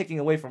wasn't taking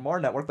away from our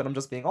network, but I'm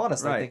just being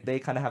honest. Right. I think they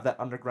kind of have that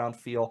underground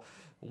feel.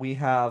 We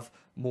have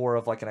more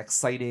of like an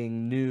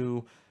exciting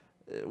new,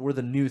 we're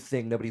the new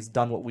thing. Nobody's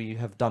done what we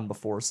have done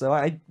before.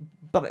 So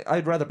but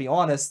I'd rather be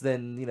honest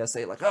than,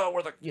 say like, oh,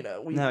 we're the,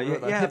 we're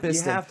the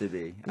hippest. You have to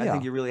be. I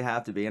think you really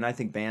have to be. And I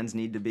think bands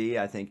need to be.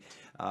 I think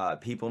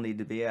people need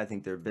to be. I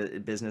think their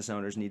business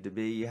owners need to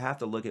be. You have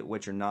to look at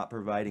what you're not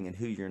providing and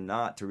who you're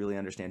not to really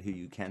understand who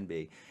you can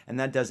be. And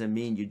that doesn't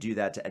mean you do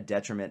that to a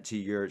detriment to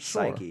your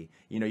psyche.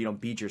 You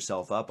don't beat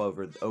yourself up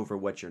over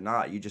what you're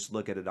not. You just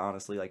look at it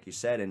honestly, like you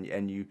said,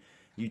 and you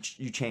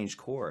change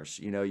course.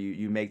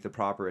 You make the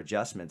proper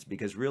adjustments,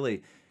 because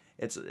really,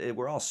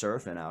 we're all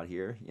surfing out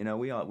here.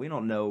 We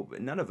don't know.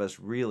 None of us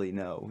really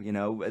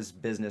know. As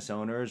business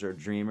owners or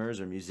dreamers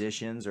or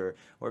musicians or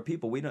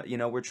people, we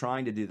don't. We're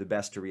trying to do the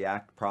best to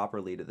react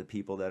properly to the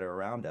people that are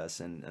around us.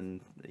 And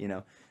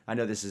I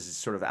know this is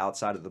sort of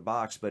outside of the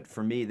box, but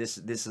for me, this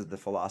is the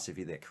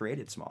philosophy that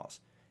created Smalls.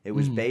 It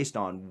was based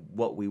on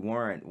what we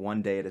weren't,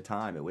 one day at a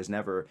time. There was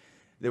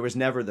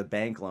never the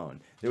bank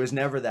loan. There was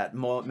never that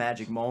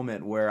magic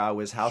moment where I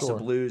was House of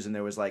Blues and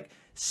there was like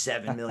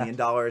 $7 million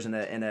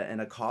in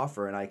a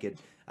coffer, and I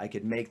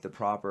could make the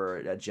proper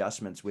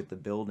adjustments with the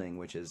building,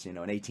 which is an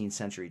 18th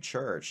century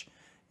church,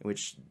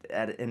 which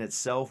in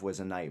itself was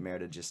a nightmare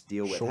to just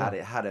deal with.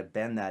 How to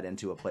bend that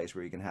into a place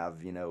where you can have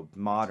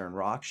modern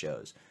rock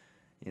shows,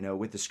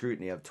 with the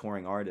scrutiny of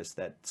touring artists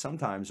that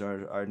sometimes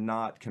are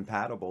not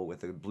compatible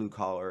with a blue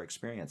collar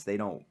experience. They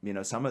don't,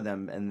 some of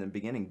them in the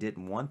beginning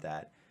didn't want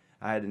that.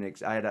 I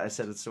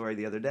said a story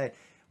the other day.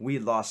 We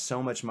lost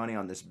so much money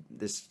on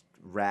this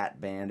Rat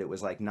band. It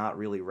was like not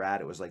really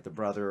Rat. It was like the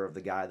brother of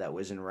the guy that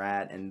was in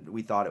Rat, and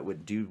we thought it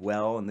would do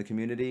well in the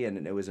community,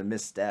 and it was a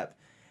misstep.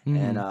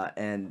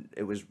 And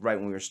it was right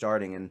when we were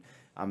starting, and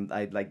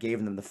I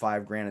gave them the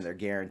 $5,000 in their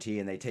guarantee,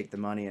 and they take the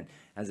money, and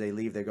as they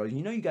leave, they go,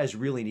 you guys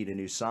really need a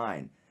new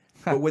sign.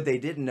 But what they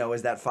didn't know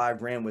is that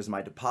 $5,000 was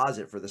my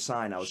deposit for the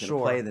sign I was going to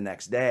play the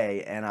next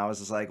day, and I was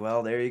just like,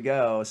 well, there you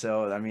go.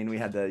 So we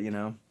had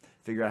to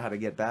figure out how to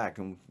get back,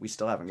 and we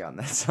still haven't gotten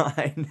that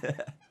sign.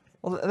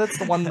 Well, that's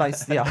the one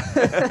nice, yeah.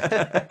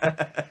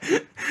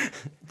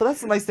 But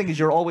that's the nice thing, is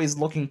you're always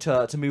looking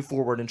to move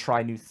forward and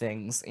try new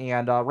things.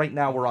 And right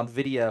now we're on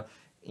video,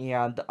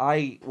 and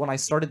when I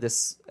started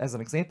this, as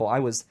an example, I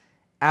was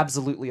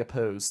absolutely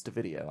opposed to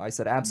video. I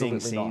said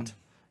absolutely not.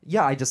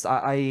 Yeah,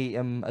 I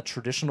am a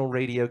traditional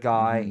radio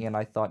guy, and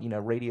I thought,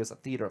 radio is a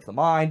theater of the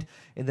mind,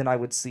 and then I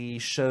would see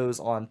shows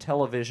on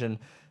television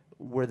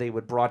where they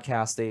would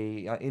broadcast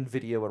in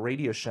video a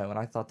radio show, and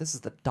I thought, this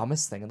is the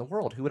dumbest thing in the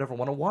world. Who would ever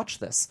want to watch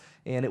this?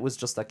 And it was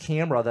just a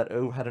camera that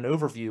had an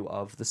overview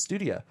of the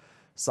studio.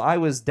 So I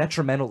was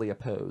detrimentally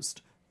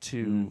opposed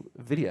to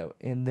video.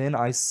 And then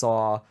I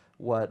saw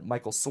what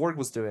Michael Sorg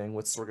was doing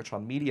with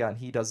Sorgatron Media, and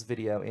he does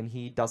video, and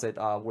he does it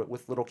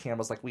with little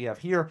cameras like we have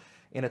here,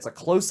 and it's a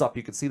close-up.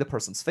 You can see the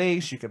person's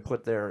face. You can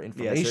put their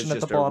information so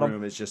at the bottom.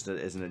 Room. It's just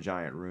isn't a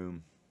giant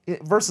room.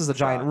 Versus a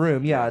giant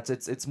room,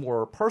 it's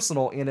more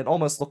personal, and it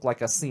almost looked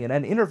like a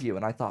CNN interview.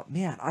 And I thought,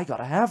 man, I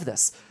gotta have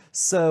this.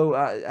 So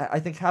I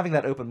think having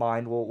that open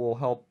mind will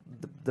help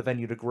the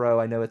venue to grow.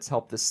 I know it's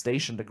helped this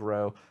station to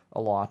grow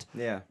a lot.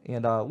 Yeah.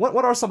 And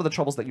what are some of the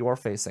troubles that you are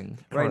facing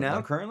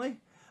currently?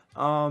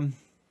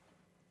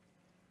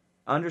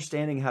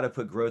 Understanding how to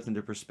put growth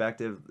into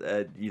perspective,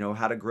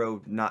 how to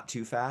grow not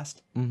too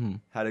fast,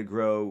 how to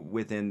grow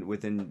within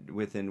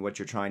what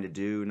you're trying to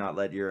do, not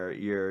let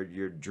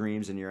your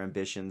dreams and your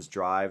ambitions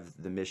drive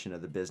the mission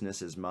of the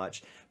business as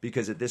much,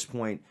 because at this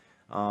point,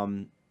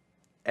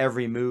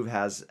 every move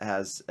has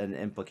an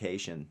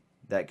implication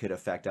that could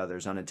affect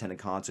others. Unintended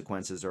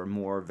consequences are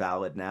more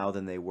valid now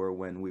than they were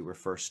when we were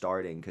first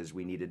starting, because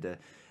we needed to,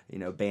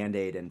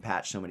 band-aid and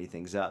patch so many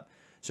things up.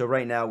 So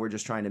right now we're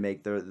just trying to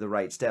make the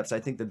right steps.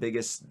 I think the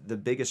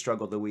biggest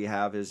struggle that we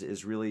have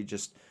is really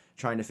just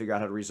trying to figure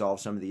out how to resolve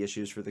some of the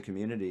issues for the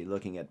community,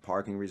 looking at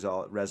parking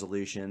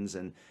resolutions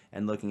and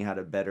looking how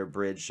to better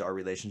bridge our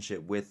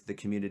relationship with the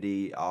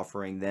community,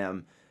 offering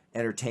them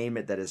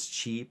entertainment that is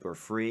cheap or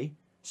free,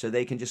 so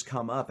they can just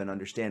come up and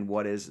understand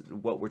what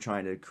we're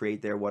trying to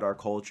create there, what our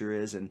culture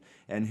is,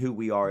 and who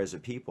we are as a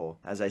people.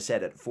 As I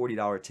said, at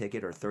 $40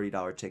 ticket or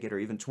 $30 ticket or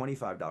even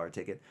 $25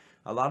 ticket,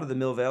 a lot of the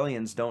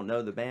Millvillians don't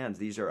know the bands.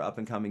 These are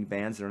up-and-coming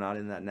bands that are not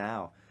in that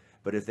now.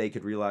 But if they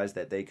could realize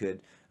that they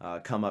could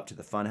come up to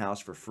the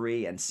Funhouse for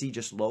free and see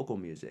just local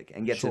music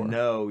and get to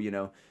know,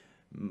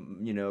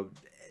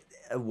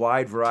 a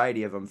wide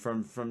variety of them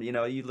from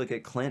you look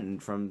at Clinton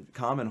from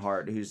Common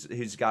Heart,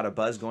 who's got a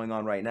buzz going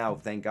on right now.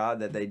 Thank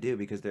God that they do,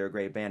 because they're a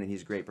great band and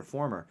he's a great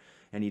performer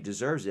and he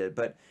deserves it.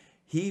 But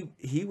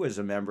he was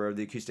a member of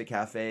the Acoustic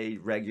Cafe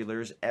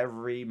regulars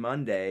every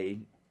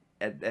Monday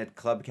at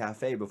Club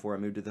Cafe before I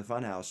moved to the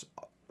Funhouse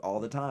all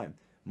the time.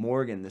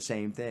 Morgan, the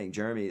same thing.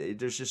 Jeremy,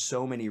 there's just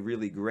so many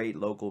really great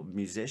local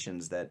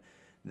musicians that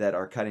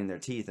are cutting their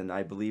teeth, and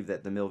I believe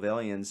that the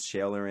Millvillians,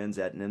 Shalerins,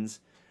 Etnans,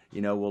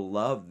 will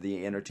love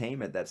the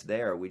entertainment that's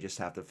there. We just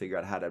have to figure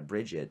out how to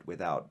bridge it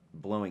without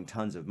blowing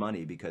tons of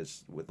money,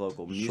 because with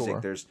local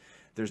music,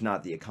 there's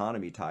not the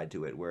economy tied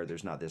to it, where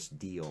there's not this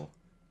deal.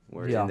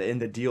 Where in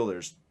the deal,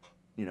 there's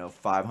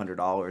 $500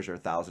 or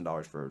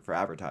 $1,000 for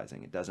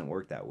advertising. It doesn't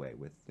work that way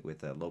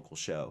with a local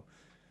show.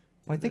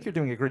 Well, I think you're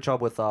doing a great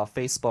job with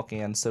Facebook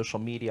and social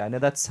media. I know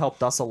that's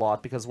helped us a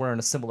lot, because we're in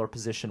a similar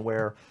position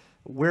where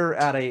we're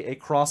at a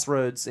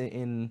crossroads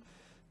in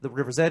the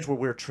River's Edge, where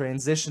we're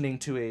transitioning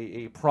to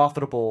a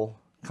profitable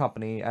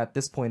company. At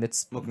this point,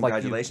 it's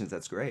congratulations.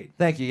 That's great.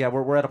 Thank you. Yeah,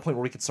 we're at a point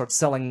where we can start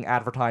selling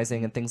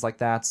advertising and things like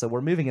that. So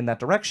we're moving in that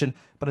direction.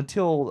 But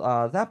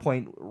until that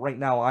point, right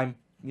now, I'm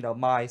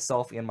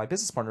myself and my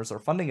business partners are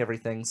funding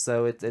everything.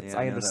 So it's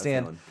I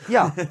understand.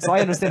 Yeah, so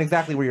I understand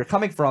exactly where you're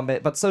coming from.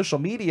 But social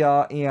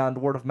media and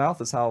word of mouth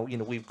is how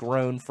we've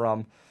grown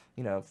from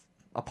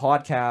a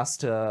podcast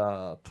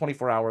to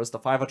 24 hours to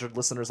 500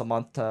 listeners a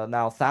month to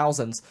now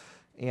thousands.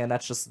 And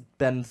that's just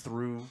been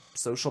through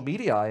social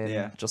media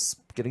and just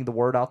getting the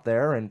word out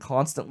there and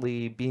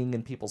constantly being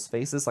in people's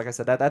faces. Like I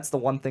said, that's the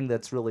one thing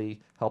that's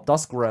really helped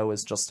us grow,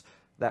 is just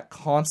that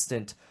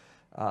constant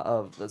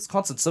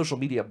social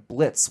media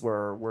blitz,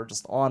 where we're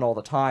just on all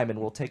the time. And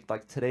we'll take,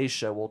 like today's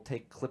show, we'll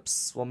take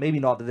clips. Well, maybe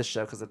not to this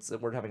show because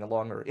we're having a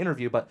longer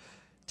interview, but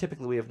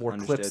typically we have more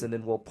clips, and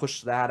then we'll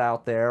push that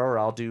out there. Or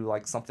I'll do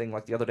like something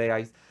like the other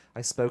day.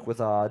 I spoke with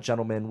a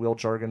gentleman, Will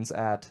Jurgens,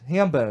 at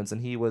Hambones,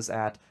 and he was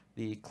at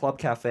the Club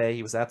Cafe,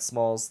 he was at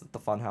Smalls at the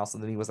Funhouse,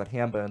 and then he was at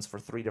Hambones for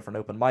 3 different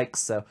open mics.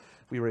 So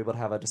we were able to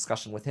have a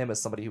discussion with him as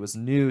somebody who was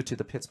new to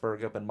the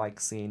Pittsburgh open mic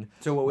scene.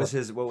 So what was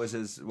his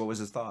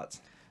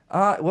thoughts?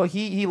 Well,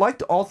 he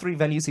liked all 3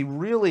 venues. He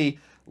really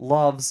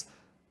loves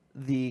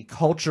the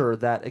culture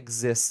that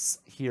exists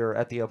here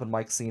at the open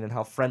mic scene and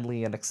how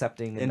friendly and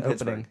accepting and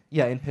opening.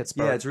 Yeah, in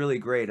Pittsburgh. Yeah, it's really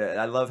great.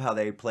 I love how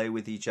they play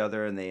with each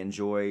other and they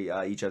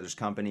enjoy each other's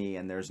company,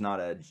 and there's not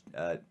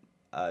a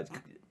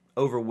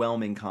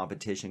overwhelming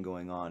competition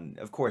going on.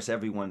 Of course,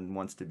 everyone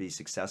wants to be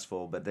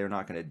successful, but they're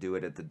not going to do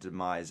it at the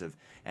demise of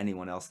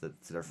anyone else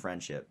that's their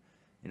friendship.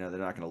 They're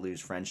not going to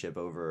lose friendship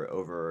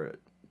over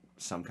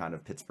some kind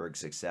of Pittsburgh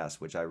success,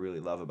 which I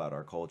really love about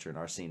our culture and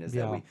our scene, is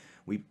that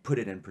we put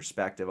it in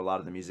perspective. A lot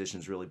of the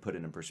musicians really put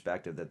it in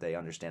perspective, that they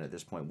understand at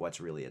this point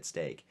what's really at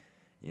stake.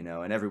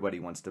 And everybody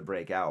wants to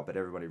break out, but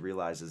everybody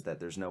realizes that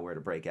there's nowhere to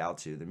break out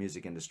to. The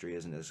music industry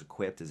isn't as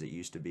equipped as it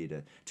used to be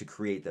to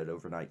create that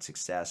overnight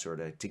success,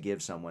 or to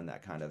give someone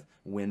that kind of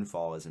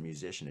windfall as a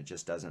musician. It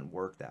just doesn't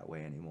work that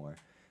way anymore.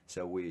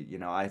 So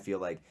I feel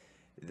like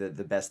the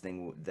best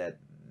thing that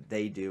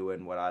they do,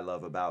 and what I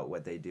love about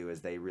what they do,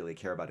 is they really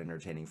care about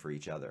entertaining for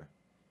each other.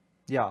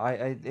 Yeah,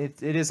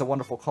 it is a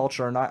wonderful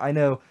culture, and I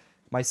know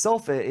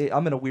myself,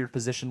 I'm in a weird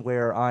position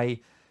where I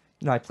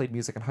played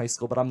music in high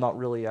school, but I'm not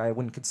really, I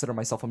wouldn't consider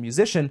myself a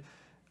musician.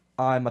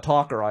 I'm a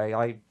talker.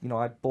 I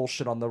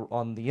bullshit on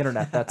the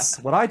internet. That's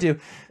what I do.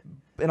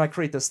 and I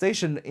create this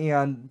station,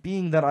 and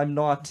being that I'm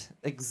not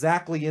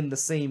exactly in the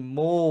same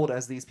mold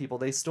as these people,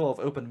 they still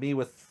have opened me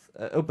with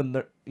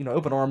open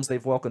arms.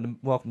 They've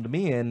welcomed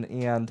me in,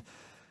 and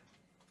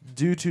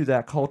due to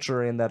that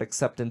culture and that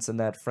acceptance and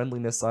that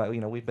friendliness,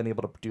 we've been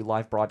able to do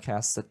live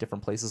broadcasts at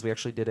different places. We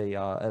actually did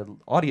a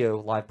audio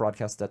live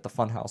broadcast at the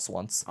Funhouse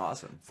once.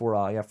 Awesome.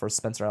 For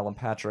Spencer Alan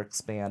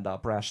Patrick's band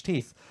Brash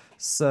Teeth.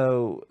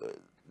 So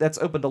that's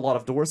opened a lot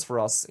of doors for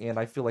us, and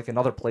I feel like in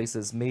other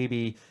places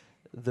maybe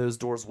those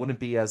doors wouldn't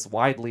be as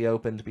widely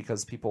opened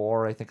because people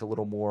are, I think, a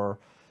little more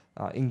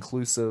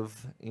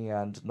inclusive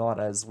and not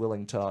as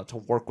willing to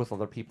work with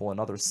other people in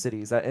other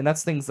cities.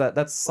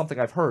 That's something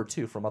I've heard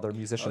too from other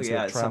musicians. Oh who yeah,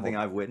 have it's traveled. something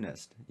I've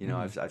witnessed.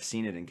 I've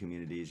seen it in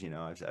communities.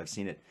 I've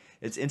seen it.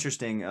 It's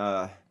interesting.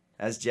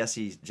 As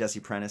Jesse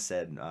Prentice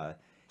said,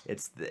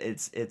 it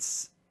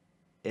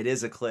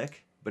is a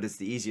clique, but it's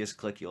the easiest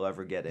clique you'll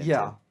ever get into.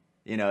 Yeah.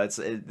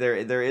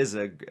 There is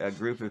a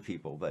group of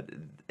people, but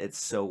it's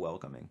so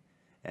welcoming,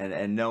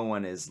 and no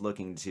one is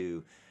looking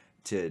to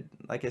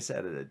like I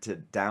said, to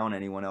down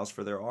anyone else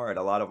for their art.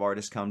 A lot of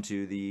artists come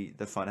to the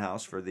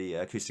Funhouse for the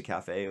Acoustic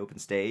Cafe open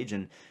stage,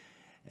 and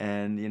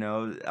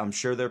I'm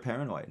sure they're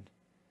paranoid.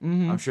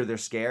 I'm sure they're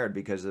scared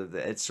because of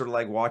it's sort of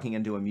like walking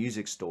into a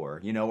music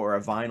store, or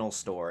a vinyl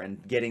store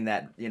and getting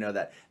that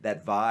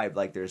that vibe,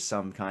 like there's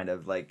some kind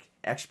of like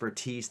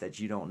expertise that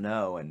you don't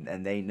know,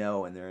 and they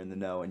know, and they're in the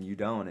know and you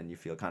don't, and you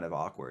feel kind of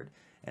awkward.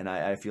 And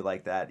I feel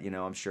like that,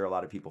 I'm sure a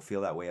lot of people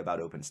feel that way about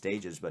open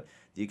stages, but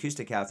the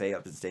Acoustic Cafe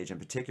open stage in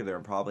particular,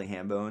 and probably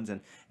Hambones,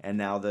 and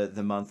now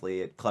the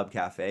monthly at Club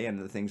Cafe and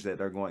the things that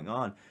are going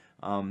on,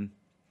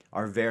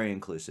 are very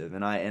inclusive.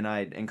 And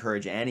I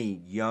encourage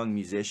any young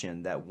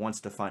musician that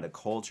wants to find a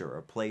culture or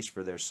a place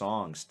for their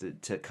songs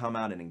to come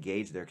out and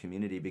engage their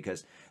community,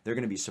 because they're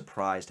going to be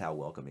surprised how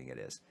welcoming it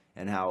is.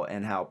 And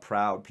how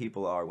proud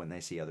people are when they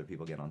see other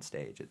people get on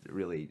stage. It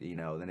really,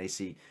 then they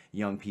see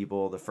young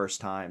people the first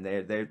time,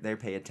 they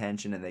pay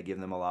attention, and they give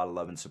them a lot of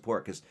love and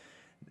support, because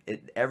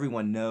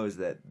everyone knows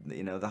that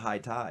the high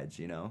tides.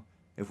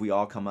 If we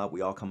all come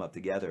up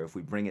together. If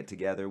we bring it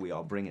together, we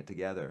all bring it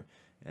together.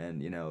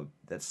 And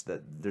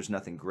there's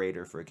nothing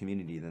greater for a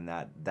community than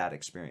that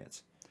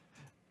experience.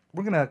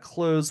 We're gonna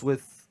close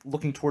with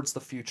looking towards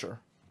the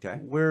future. Okay.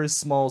 Where is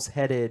Smalls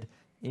headed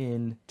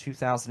in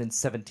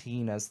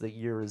 2017 as the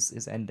year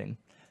is ending?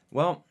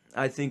 Well,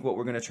 I think what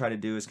we're going to try to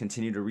do is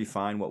continue to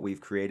refine what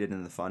we've created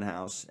in the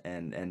Funhouse,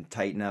 and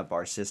tighten up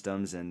our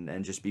systems,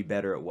 and just be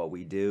better at what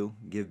we do,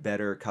 give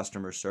better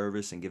customer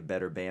service, and give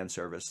better band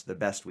service the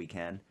best we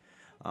can.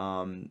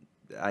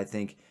 I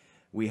think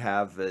we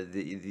have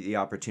the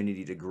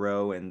opportunity to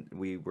grow, and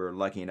we were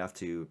lucky enough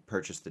to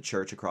purchase the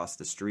church across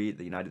the street.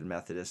 The United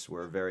Methodists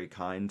were very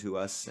kind to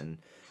us,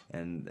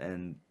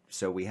 and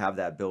so we have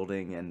that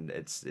building, and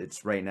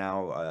it's right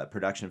now a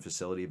production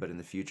facility, but in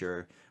the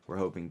future we're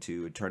hoping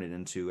to turn it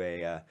into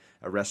a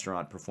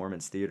restaurant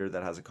performance theater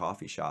that has a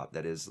coffee shop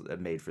that is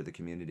made for the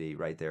community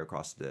right there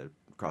across the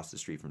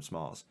street from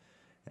Smalls.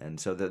 And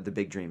so the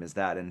big dream is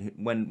that. And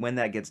when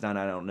that gets done,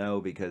 I don't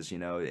know, because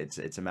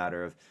it's a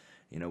matter of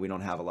we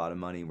don't have a lot of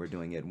money. We're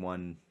doing it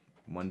one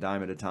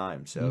dime at a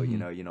time. So, you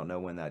don't know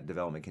when that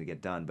development can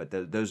get done. But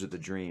those are the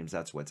dreams.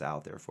 That's what's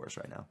out there for us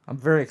right now. I'm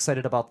very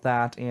excited about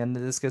that. And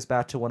this goes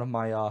back to one of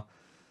my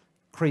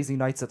crazy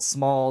nights at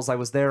Smalls. I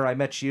was there. I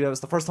met you. It was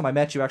the first time I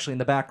met you actually in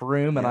the back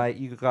room. And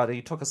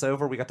you took us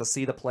over. We got to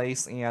see the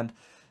place. And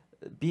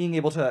being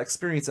able to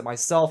experience it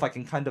myself, I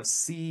can kind of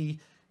see,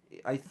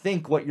 I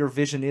think, what your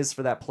vision is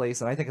for that place.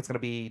 And I think it's going to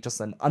be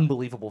just an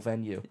unbelievable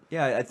venue.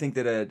 Yeah, I think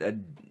that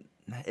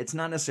it's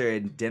not necessarily a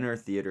dinner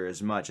theater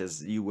as much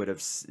as you would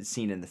have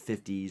seen in the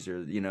 50s,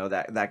 or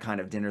that kind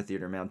of dinner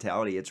theater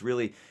mentality. It's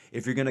really,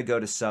 if you're going to go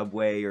to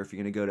Subway, or if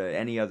you're going to go to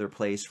any other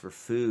place for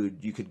food,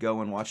 you could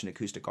go and watch an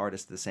acoustic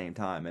artist at the same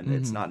time. And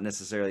it's not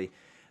necessarily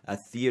a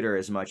theater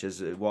as much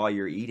as while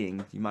you're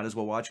eating, you might as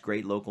well watch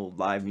great local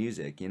live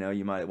music.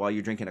 While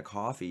you're drinking a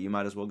coffee, you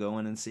might as well go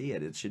in and see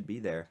it. It should be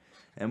there.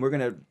 And we're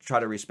going to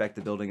try to respect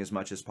the building as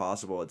much as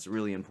possible. It's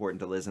really important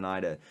to Liz and I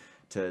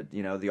to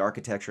the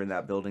architecture in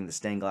that building, the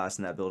stained glass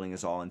in that building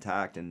is all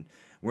intact, and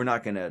we're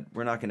not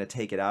gonna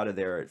take it out of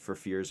there for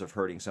fears of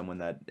hurting someone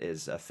that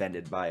is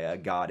offended by a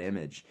God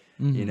image.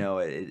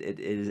 It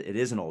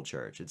is an old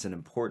church. It's an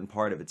important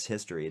part of its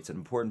history. It's an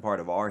important part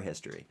of our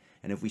history.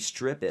 And if we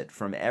strip it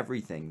from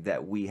everything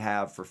that we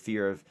have for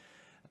fear of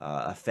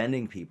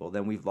offending people,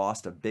 then we've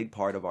lost a big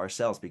part of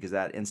ourselves, because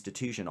that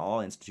institution,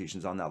 all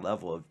institutions on that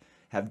level,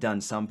 have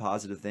done some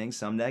positive things,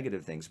 some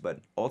negative things, but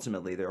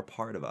ultimately they're a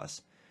part of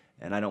us.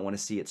 And I don't want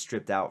to see it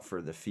stripped out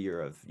for the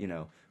fear of,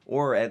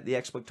 or at the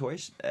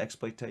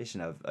exploitation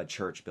of a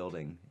church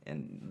building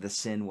and the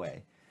sin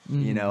way.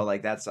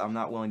 I'm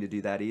not willing to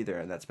do that either.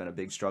 And that's been a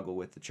big struggle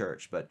with the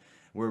church. But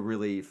we're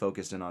really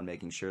focused in on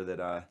making sure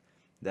that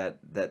that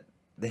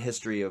the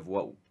history of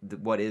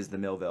what is the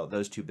Millville,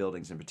 those two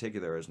buildings in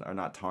particular, are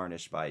not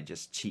tarnished by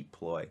just cheap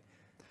ploy.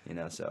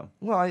 So.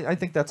 Well, I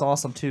think that's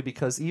awesome too,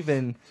 because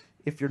even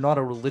if you're not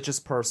a religious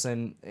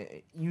person,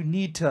 you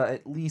need to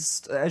at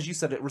least, as you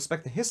said,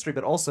 respect the history,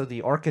 but also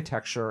the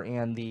architecture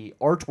and the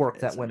artwork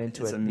that went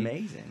into it. It's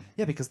amazing.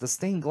 Yeah, because the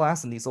stained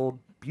glass in these old,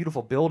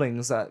 beautiful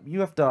buildings, you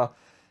have to,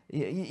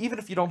 even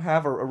if you don't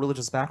have a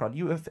religious background,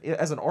 you have,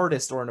 as an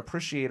artist or an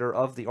appreciator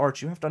of the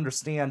art, you have to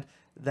understand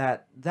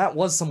that that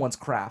was someone's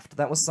craft.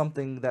 That was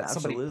something that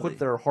somebody put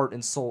their heart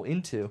and soul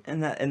into.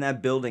 And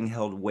that building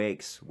held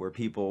wakes where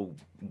people,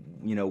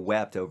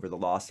 wept over the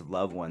loss of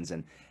loved ones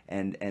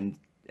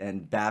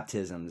and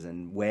baptisms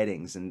and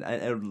weddings and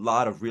a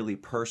lot of really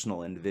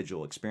personal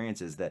individual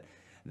experiences that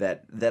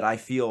I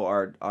feel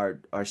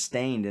are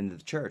stained into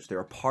the church.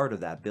 They're a part of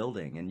that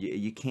building, and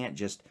you can't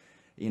just,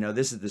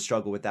 this is the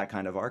struggle with that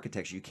kind of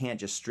architecture. You can't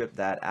just strip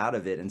that out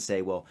of it and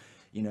say, well,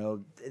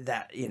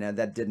 that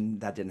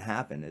didn't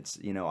happen. It's,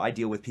 I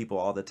deal with people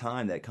all the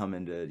time that come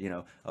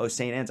into,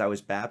 St. Anne's, I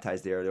was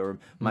baptized there, or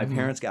my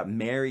parents got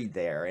married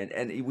there,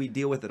 and we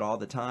deal with it all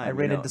the time. I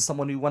ran into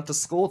someone who went to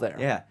school there.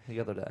 Yeah, the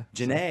other day.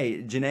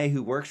 Janae,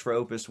 who works for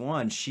Opus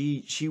One,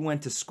 she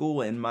went to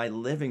school in my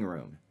living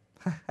room.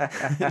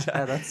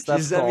 That's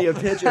she sent me a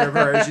picture of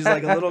her. She's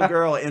like a little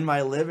girl in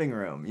my living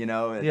room,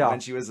 when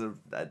she was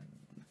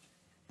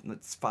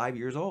it's 5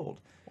 years old.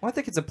 Well, I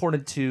think it's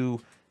important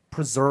to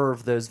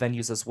preserve those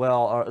venues as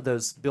well, or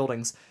those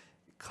buildings,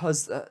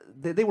 because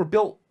they were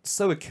built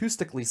so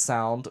acoustically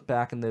sound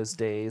back in those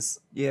days.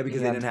 Yeah,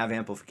 because they didn't have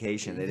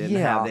amplification. They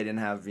didn't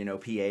have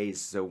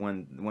PAs. So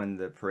when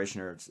the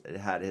parishioner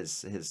had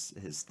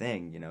his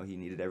thing, he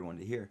needed everyone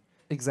to hear.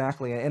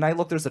 Exactly. And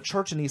there's a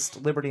church in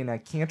East Liberty, and I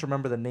can't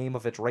remember the name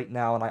of it right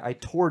now, and I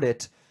toured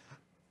it.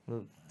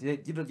 You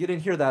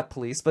didn't hear that,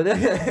 police, but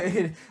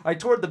I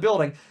toured the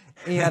building,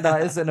 and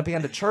it's an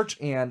abandoned church,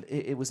 and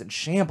it was in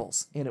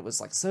shambles, and it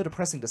was like so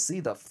depressing to see.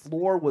 The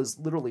floor was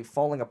literally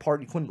falling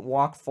apart. You couldn't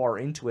walk far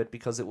into it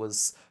because it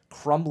was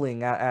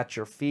crumbling at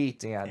your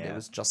feet, and it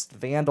was just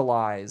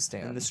vandalized.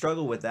 And the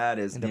struggle with that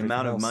is the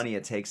amount of money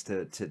it takes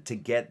to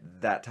get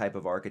that type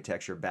of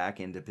architecture back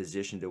into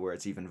position to where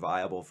it's even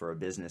viable for a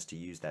business to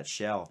use that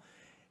shell.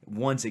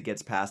 Once it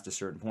gets past a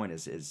certain point,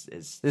 is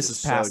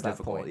so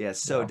difficult. Yeah,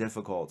 so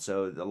difficult.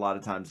 So a lot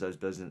of times those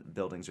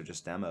buildings are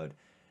just demoed,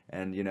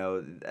 and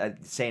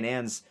St.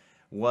 Anne's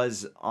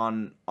was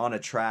on a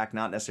track,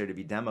 not necessarily to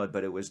be demoed,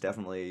 but it was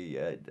definitely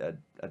a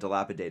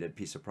dilapidated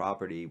piece of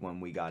property when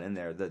we got in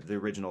there. The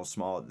original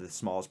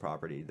smallest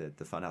property,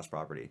 the Funhouse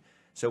property.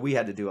 So we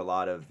had to do a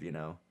lot of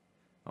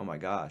oh my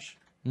gosh.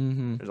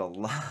 Mm-hmm. There's a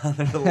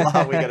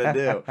lot we gotta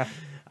do.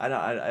 I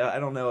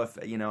don't know if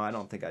I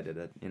don't think I did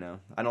it.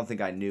 I don't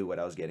think I knew what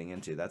I was getting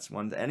into. That's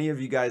one. Any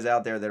of you guys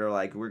out there that are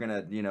like, we're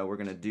gonna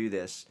do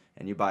this,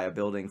 and you buy a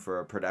building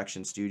for a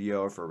production studio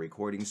or for a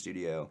recording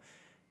studio,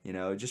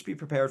 just be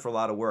prepared for a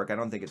lot of work. I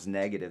don't think it's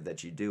negative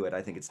that you do it.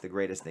 I think it's the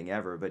greatest thing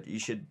ever. But you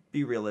should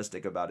be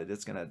realistic about it.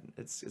 It's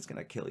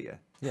gonna kill you.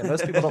 Yeah,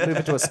 most people don't move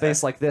into a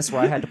space like this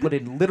where I had to put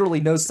in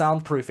literally no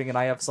soundproofing, and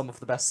I have some of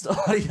the best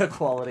audio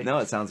quality. No,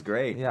 it sounds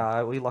great.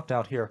 Yeah, we lucked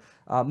out here.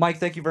 Mike,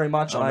 thank you very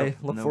much. I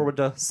look forward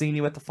to seeing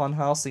you at the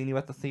Funhouse, seeing you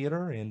at the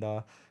theater, and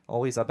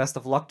always best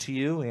of luck to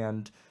you.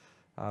 And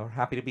we're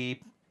happy to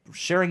be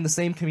sharing the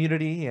same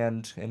community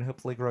and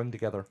hopefully growing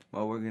together.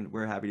 Well,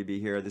 we're happy to be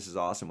here. This is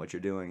awesome what you're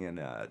doing, and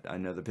I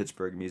know the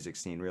Pittsburgh music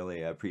scene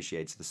really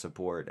appreciates the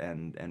support,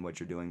 and what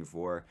you're doing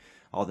for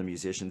all the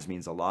musicians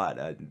means a lot.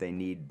 They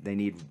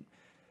need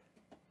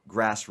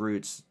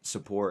grassroots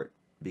support,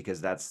 because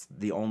that's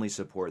the only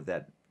support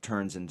that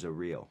turns into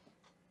real.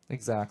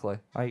 Exactly.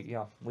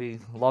 We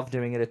love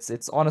doing it.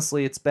 It's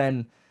honestly, it's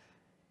been.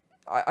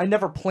 I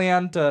never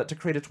planned to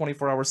create a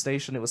 24-hour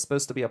station. It was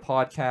supposed to be a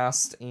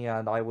podcast,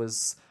 and I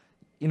was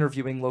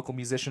interviewing local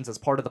musicians as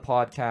part of the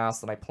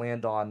podcast, and I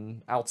planned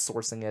on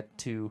outsourcing it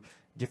to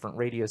different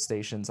radio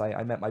stations.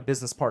 I met my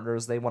business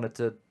partners. They wanted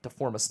to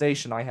form a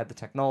station. I had the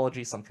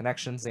technology, some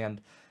connections,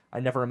 and I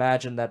never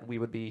imagined that we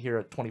would be here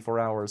at 24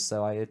 hours.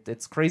 So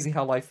it's crazy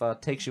how life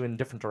takes you in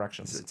different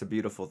directions. It's a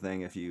beautiful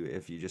thing if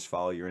you just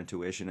follow your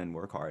intuition and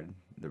work hard.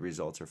 The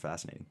results are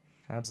fascinating.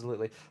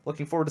 Absolutely.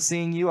 Looking forward to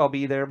seeing you. I'll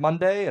be there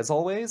Monday, as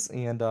always.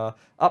 And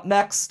up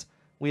next,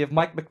 we have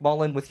Mike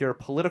McMullen with your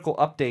political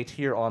update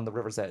here on the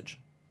River's Edge.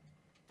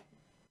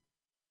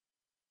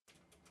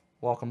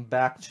 Welcome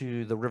back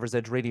to the River's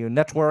Edge Radio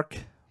Network.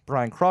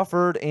 Brian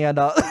Crawford, and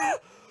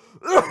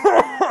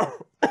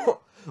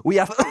we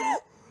have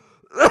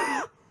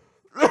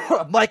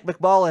Mike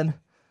McMullen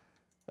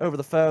over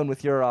the phone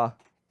with your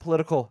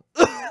political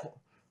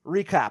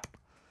recap.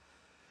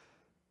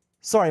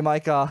 Sorry,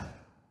 Mike.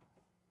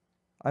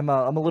 I'm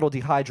a little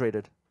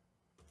dehydrated.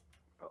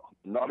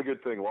 Not a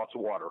good thing. Lots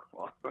of water.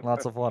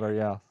 Lots of water,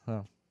 yeah.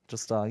 Oh,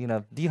 just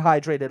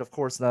dehydrated. Of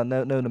course, no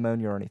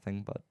pneumonia or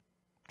anything, but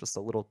just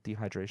a little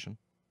dehydration.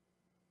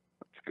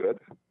 That's good.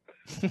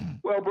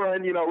 Well,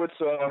 Brian,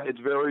 it's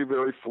very,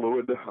 very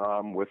fluid. The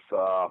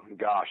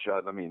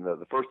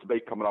first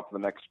debate coming up in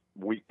the next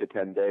week to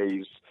 10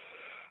 days.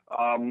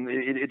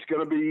 It's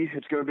going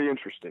to be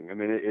interesting. I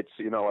mean,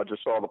 I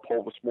just saw the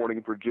poll this morning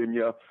in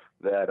Virginia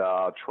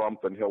that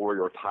Trump and Hillary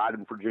are tied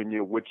in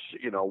Virginia, which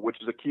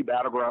is a key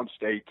battleground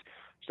state.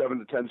 7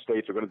 to 10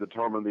 states are going to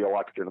determine the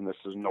election, and this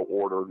is no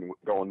order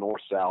going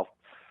north-south.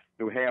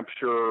 New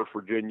Hampshire,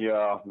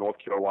 Virginia, North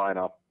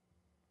Carolina,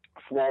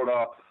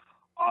 Florida.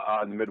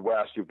 In the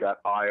Midwest, you've got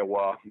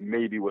Iowa,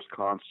 maybe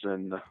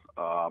Wisconsin,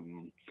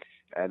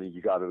 and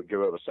you got to give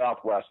it the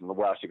Southwest. In the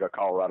West, you got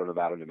Colorado,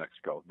 Nevada, New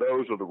Mexico.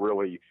 Those are the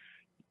really.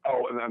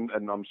 Oh,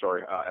 and I'm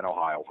sorry, and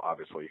Ohio,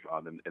 obviously,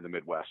 in the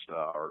Midwest,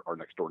 our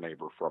next door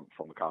neighbor from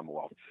the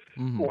Commonwealth.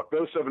 Mm-hmm. Look,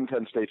 those 7,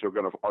 10 states are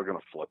gonna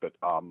flip it.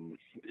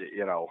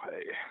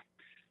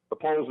 The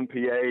polls in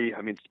PA.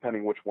 I mean,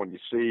 depending which one you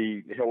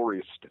see,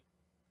 Hillary's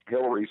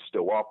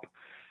still up.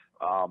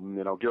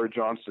 Gary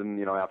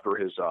Johnson, after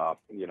his,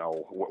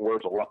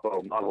 where's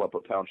Aleppo, not Aleppo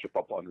Township,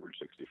 up on Route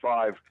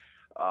 65,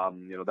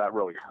 that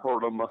really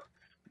hurt him.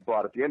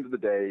 But at the end of the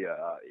day,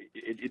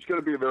 it's going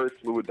to be a very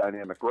fluid,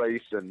 dynamic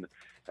race, and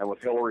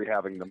with Hillary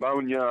having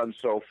pneumonia and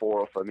so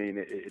forth, I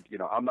mean,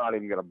 I'm not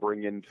even going to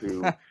bring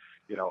into,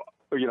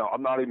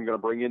 I'm not even going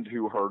to bring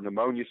into her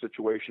pneumonia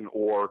situation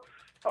or.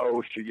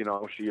 Oh, she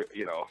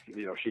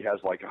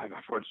has like, I've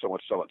heard so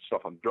much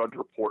stuff on Drudge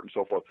Report and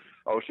so forth.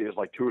 Oh, she has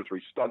like 2 or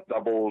 3 stunt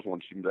doubles when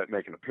she's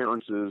making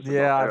appearances.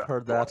 Yeah, I've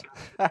heard that.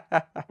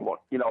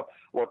 Look,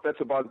 that's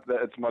a bunch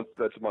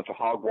of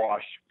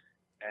hogwash,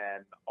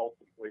 and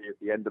ultimately, at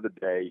the end of the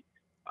day,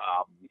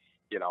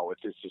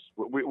 it's just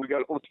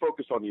let's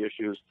focus on the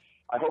issues.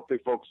 I hope they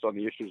focus on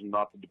the issues and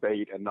not the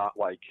debate, and not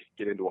like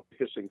get into a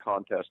pissing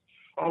contest.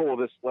 Oh, well,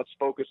 let's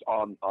focus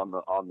on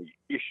the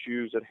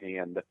issues at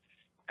hand.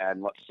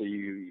 And let's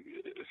see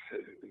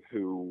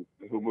who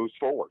moves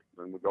forward,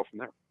 and we'll go from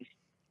there.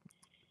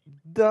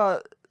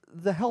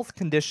 The health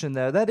condition,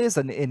 though, that is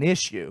an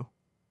issue.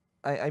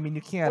 I mean,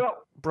 you can't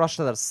brush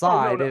that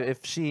aside. No.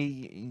 If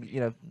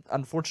she,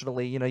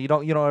 unfortunately, you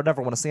don't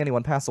ever want to see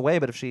anyone pass away.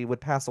 But if she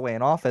would pass away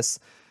in office,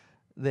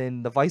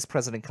 then the vice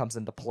president comes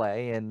into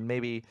play, and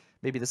maybe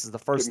this is the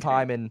first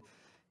time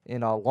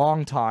in a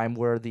long time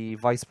where the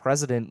vice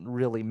president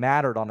really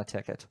mattered on a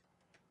ticket.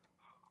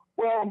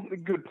 Well,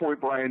 good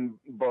point, Brian.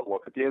 But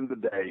look, at the end of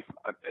the day,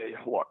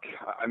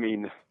 I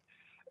mean,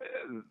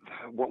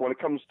 when it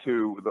comes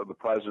to the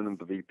president,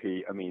 the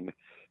VP, I mean,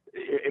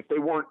 if they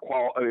weren't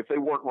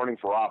running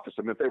for office,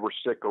 I mean, if they were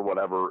sick or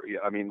whatever,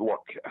 I mean,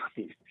 look,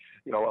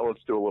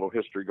 let's do a little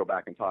history, go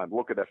back in time.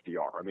 Look at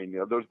FDR. I mean,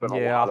 there's been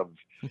a lot of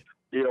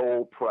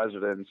ill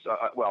presidents.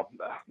 How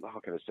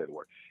can I say the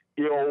word?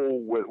 Ill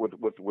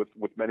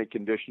with many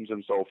conditions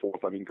and so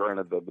forth. I mean,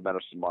 granted, the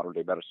modern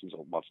day medicine is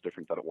much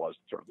different than it was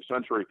at the turn of the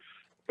century,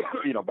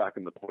 back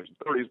in the 20s and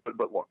 30s.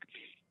 But look,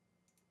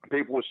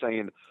 people were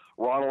saying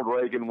Ronald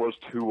Reagan was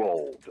too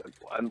old,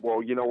 and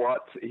well, you know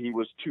what? He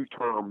was 2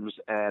 terms,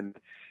 and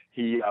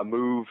he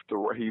moved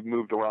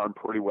around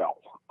pretty well.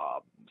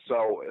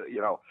 So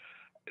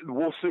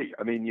we'll see.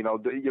 I mean,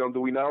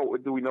 do we know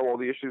all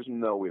the issues?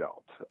 No, we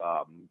don't.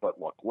 But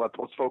look,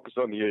 let's focus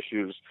on the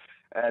issues.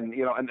 And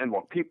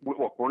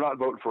look, we're not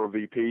voting for a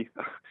VP.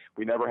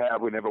 We never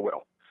have. We never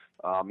will.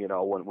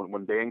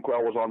 When Dan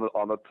Quayle was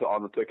on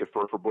the ticket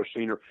for Bush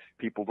Senior,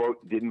 people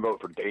didn't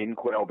vote for Dan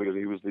Quayle because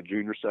he was the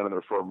junior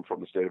senator from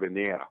the state of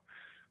Indiana.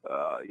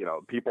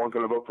 People aren't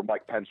going to vote for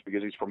Mike Pence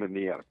because he's from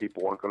Indiana.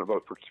 People aren't going to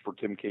vote for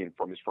Tim Kaine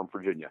he's from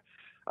Virginia.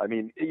 I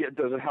mean,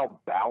 does it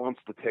help balance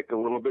the ticket a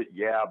little bit?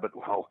 Yeah, but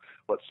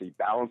let's see,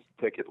 balance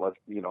the ticket.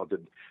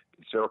 Did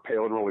Sarah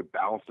Palin really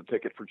balance the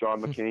ticket for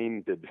John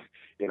McCain? Did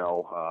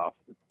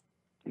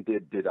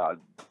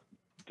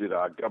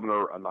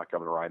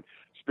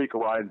Speaker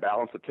Ryan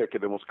balance the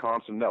ticket in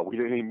Wisconsin? No, we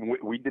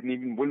didn't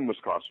even win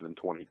Wisconsin in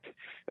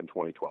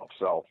 2012.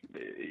 So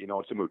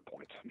it's a moot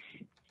point.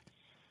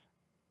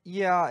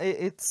 Yeah,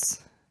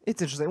 it's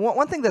interesting.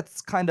 One thing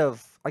that's kind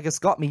of, I guess,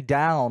 got me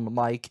down,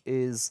 Mike,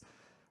 is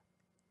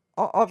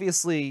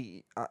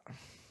obviously,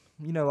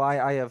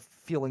 I have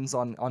feelings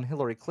on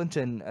Hillary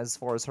Clinton as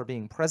far as her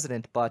being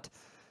president, but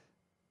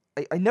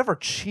I never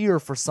cheer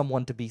for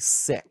someone to be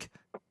sick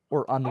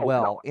or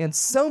unwell, and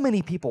so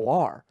many people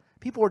are.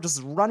 People are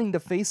just running to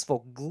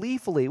Facebook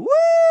gleefully. Woo!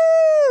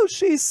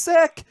 She's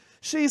sick!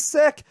 She's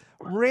sick!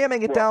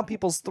 Ramming it down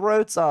people's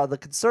throats. The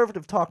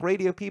conservative talk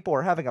radio people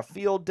are having a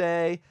field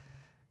day,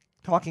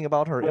 talking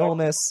about her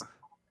illness.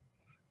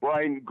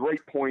 Brian,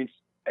 great points.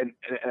 And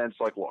it's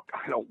like, look,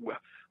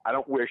 I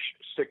don't wish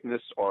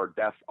sickness or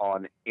death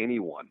on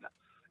anyone.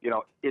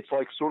 It's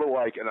like sort of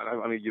like, and I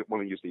want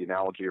to use the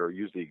analogy or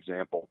use the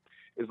example,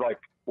 is like,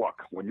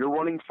 look, when you're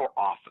running for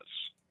office,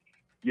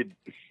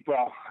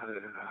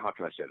 how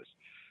can I say this?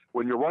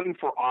 When you're running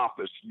for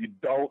office, you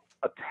don't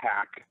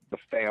attack the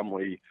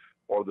family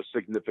or the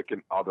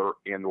significant other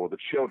and or the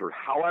children.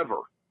 However,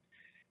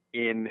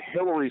 in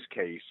Hillary's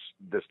case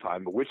this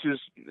time, which is,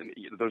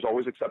 there's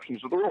always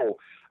exceptions to the rule.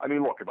 I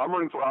mean, look, if I'm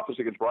running for office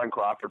against Brian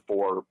Crawford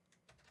for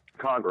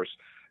Congress,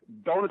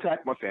 don't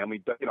attack my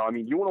family. You know, I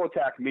mean, you want to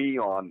attack me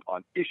on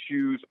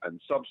issues and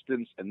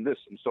substance and this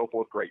and so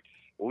forth. Great.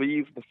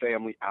 Leave the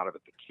family out of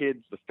it. The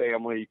kids, the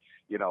family,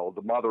 you know,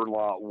 the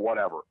mother-in-law,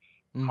 whatever.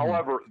 Mm-hmm.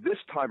 However, this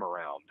time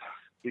around,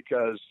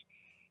 because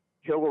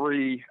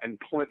Hillary and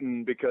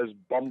Clinton, because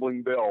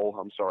bumbling Bill,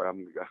 I'm sorry,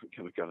 I'm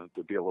going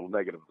to be a little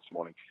negative this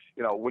morning.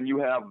 You know, when you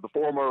have the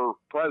former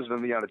president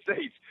of the United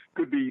States,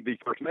 could be the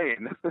first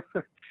man,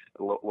 a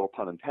little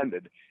pun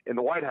intended, in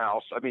the White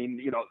House, I mean,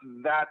 you know,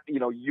 that, you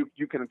know, you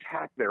can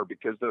attack there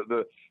because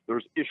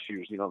there's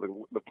issues, you know,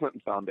 the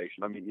Clinton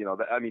Foundation. I mean, you know,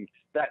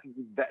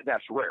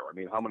 that's rare. I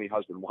mean, how many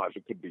husband and wives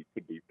could be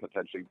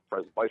potentially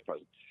president, vice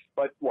president?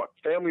 But look,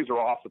 families are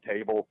off the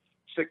table.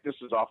 Sickness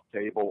is off the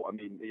table. I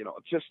mean, you know,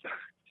 just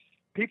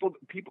people,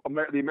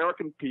 the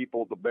American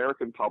people, the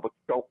American public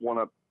don't want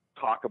to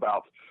talk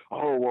about,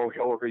 oh, well,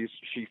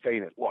 she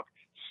fainted. Look,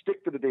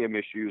 stick to the damn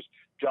issues,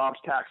 jobs,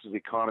 taxes,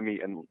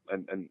 economy, and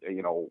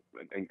you know,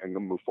 and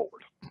move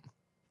forward.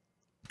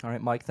 All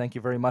right, Mike, thank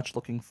you very much.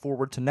 Looking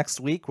forward to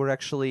next week. We're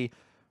actually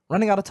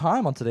running out of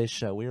time on today's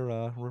show.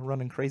 We're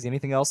running crazy.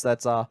 Anything else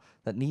that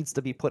needs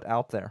to be put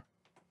out there?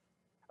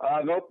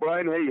 Nope,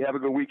 Brian. Hey, have a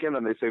good weekend,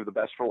 and they save the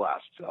best for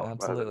last. So,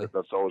 absolutely.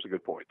 That's always a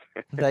good point.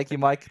 Thank you,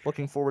 Mike.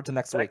 Looking forward to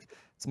next week.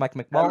 It's Mike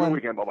McMullen. Have a good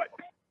weekend. Bye-bye.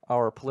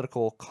 Our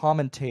political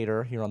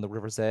commentator here on the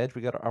River's Edge.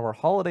 We got our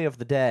holiday of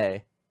the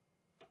day.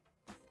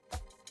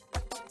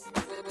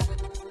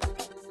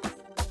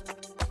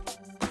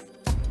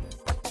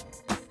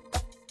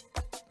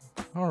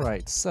 All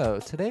right, so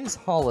today's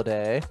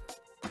holiday,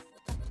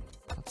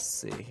 let's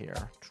see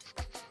here.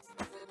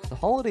 The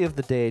holiday of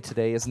the day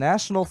today is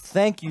National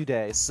Thank You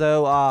Day.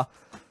 So,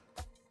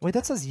 wait,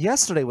 that says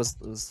yesterday was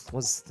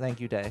Thank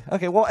You Day.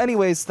 Okay, well,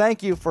 anyways,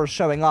 thank you for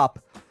showing up.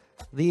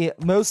 The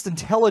most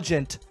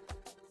intelligent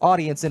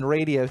audience in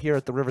radio here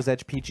at the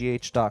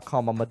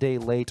riversedgepgh.com. I'm a day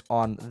late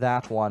on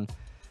that one.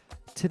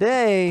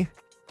 Today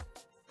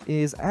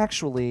is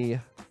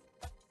actually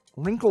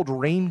Wrinkled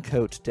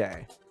Raincoat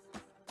Day.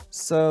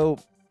 So,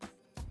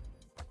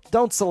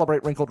 don't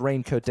celebrate Wrinkled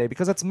Raincoat Day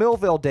because it's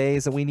Millville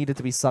days and we need it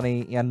to be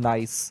sunny and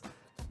nice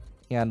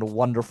and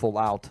wonderful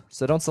out.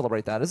 So don't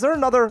celebrate that. Is there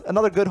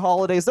another good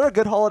holiday? Is there a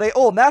good holiday?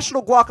 Oh,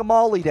 National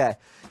Guacamole Day.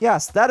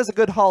 Yes, that is a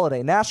good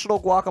holiday.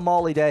 National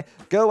Guacamole Day.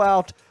 Go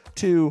out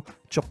to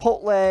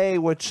Chipotle,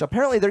 which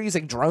apparently they're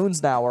using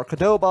drones now, or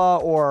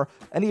Qdoba, or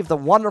any of the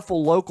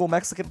wonderful local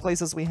Mexican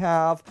places we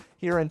have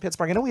here in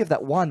Pittsburgh. I know we have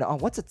that one. Oh,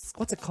 what's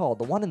it called?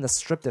 The one in the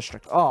Strip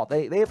District. Oh,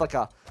 they have like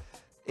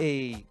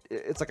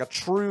it's like a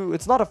true,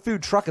 it's not a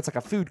food truck, it's like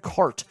a food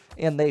cart,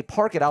 and they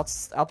park it out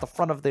the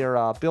front of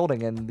their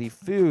building, and the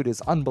food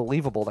is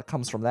unbelievable that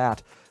comes from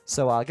that.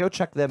 So go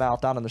check them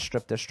out down in the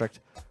Strip District.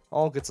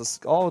 All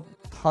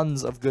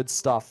tons of good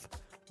stuff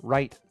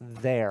right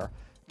there.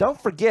 Don't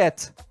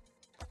forget,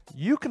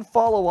 you can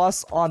follow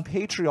us on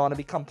Patreon and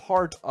become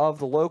part of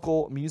the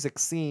local music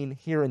scene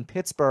here in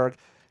Pittsburgh.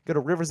 Go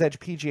to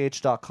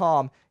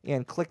riversedgepgh.com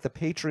and click the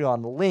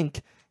Patreon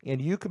link, and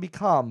you can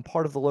become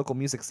part of the local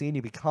music scene.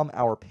 You become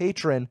our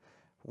patron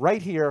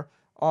right here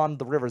on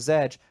the River's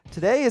Edge.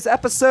 Today is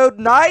episode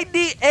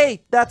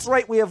 98. That's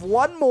right, we have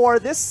one more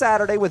this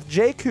Saturday with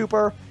Jay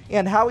Cooper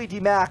and Howie D.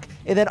 Mack,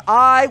 and then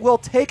I will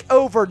take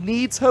over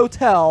Needs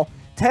Hotel,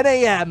 10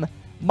 a.m.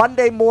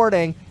 Monday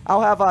morning.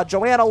 I'll have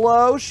Joanna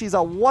Lowe. She's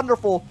a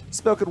wonderful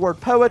spoken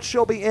word poet.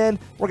 She'll be in.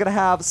 We're going to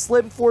have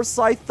Slim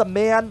Forsyth, the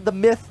man, the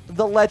myth,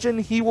 the legend.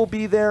 He will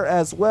be there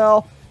as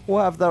well. We'll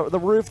have the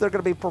Roof. They're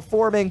going to be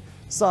performing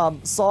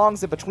some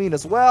songs in between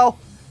as well.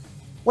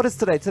 What is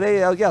today? Today,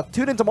 yeah,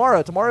 tune in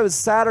tomorrow. Tomorrow is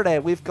Saturday.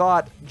 We've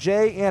got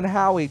Jay and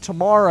Howie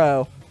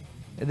tomorrow.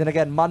 And then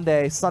again,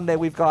 Monday, Sunday,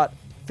 we've got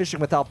Fishing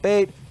Without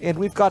Bait. And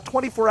we've got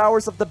 24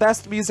 hours of the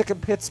best music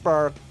in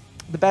Pittsburgh.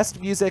 The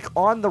best music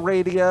on the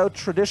radio,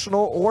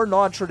 traditional or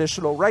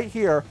non-traditional, right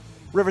here,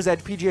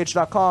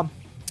 riversedgepgh.com.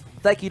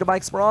 Thank you to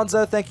Mike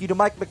Speranzo. Thank you to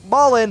Mike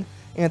McMullen.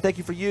 And thank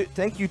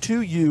you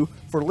to you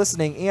for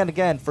listening and,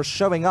 again, for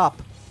showing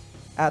up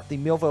at the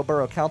Millville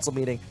Borough Council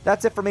meeting.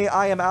 That's it for me.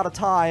 I am out of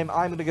time.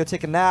 I'm going to go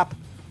take a nap.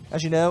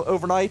 As you know,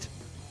 overnight.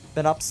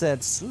 Been up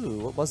since,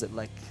 what was it,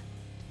 like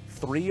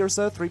 3 or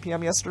so? 3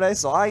 p.m. yesterday.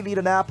 So I need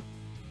a nap.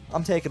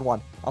 I'm taking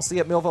one. I'll see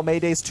you at Millville May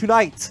Days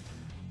tonight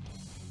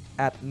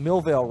at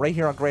Millville right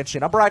here on Grand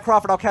Street. I'm Brian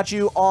Crawford. I'll catch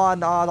you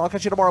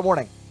tomorrow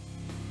morning.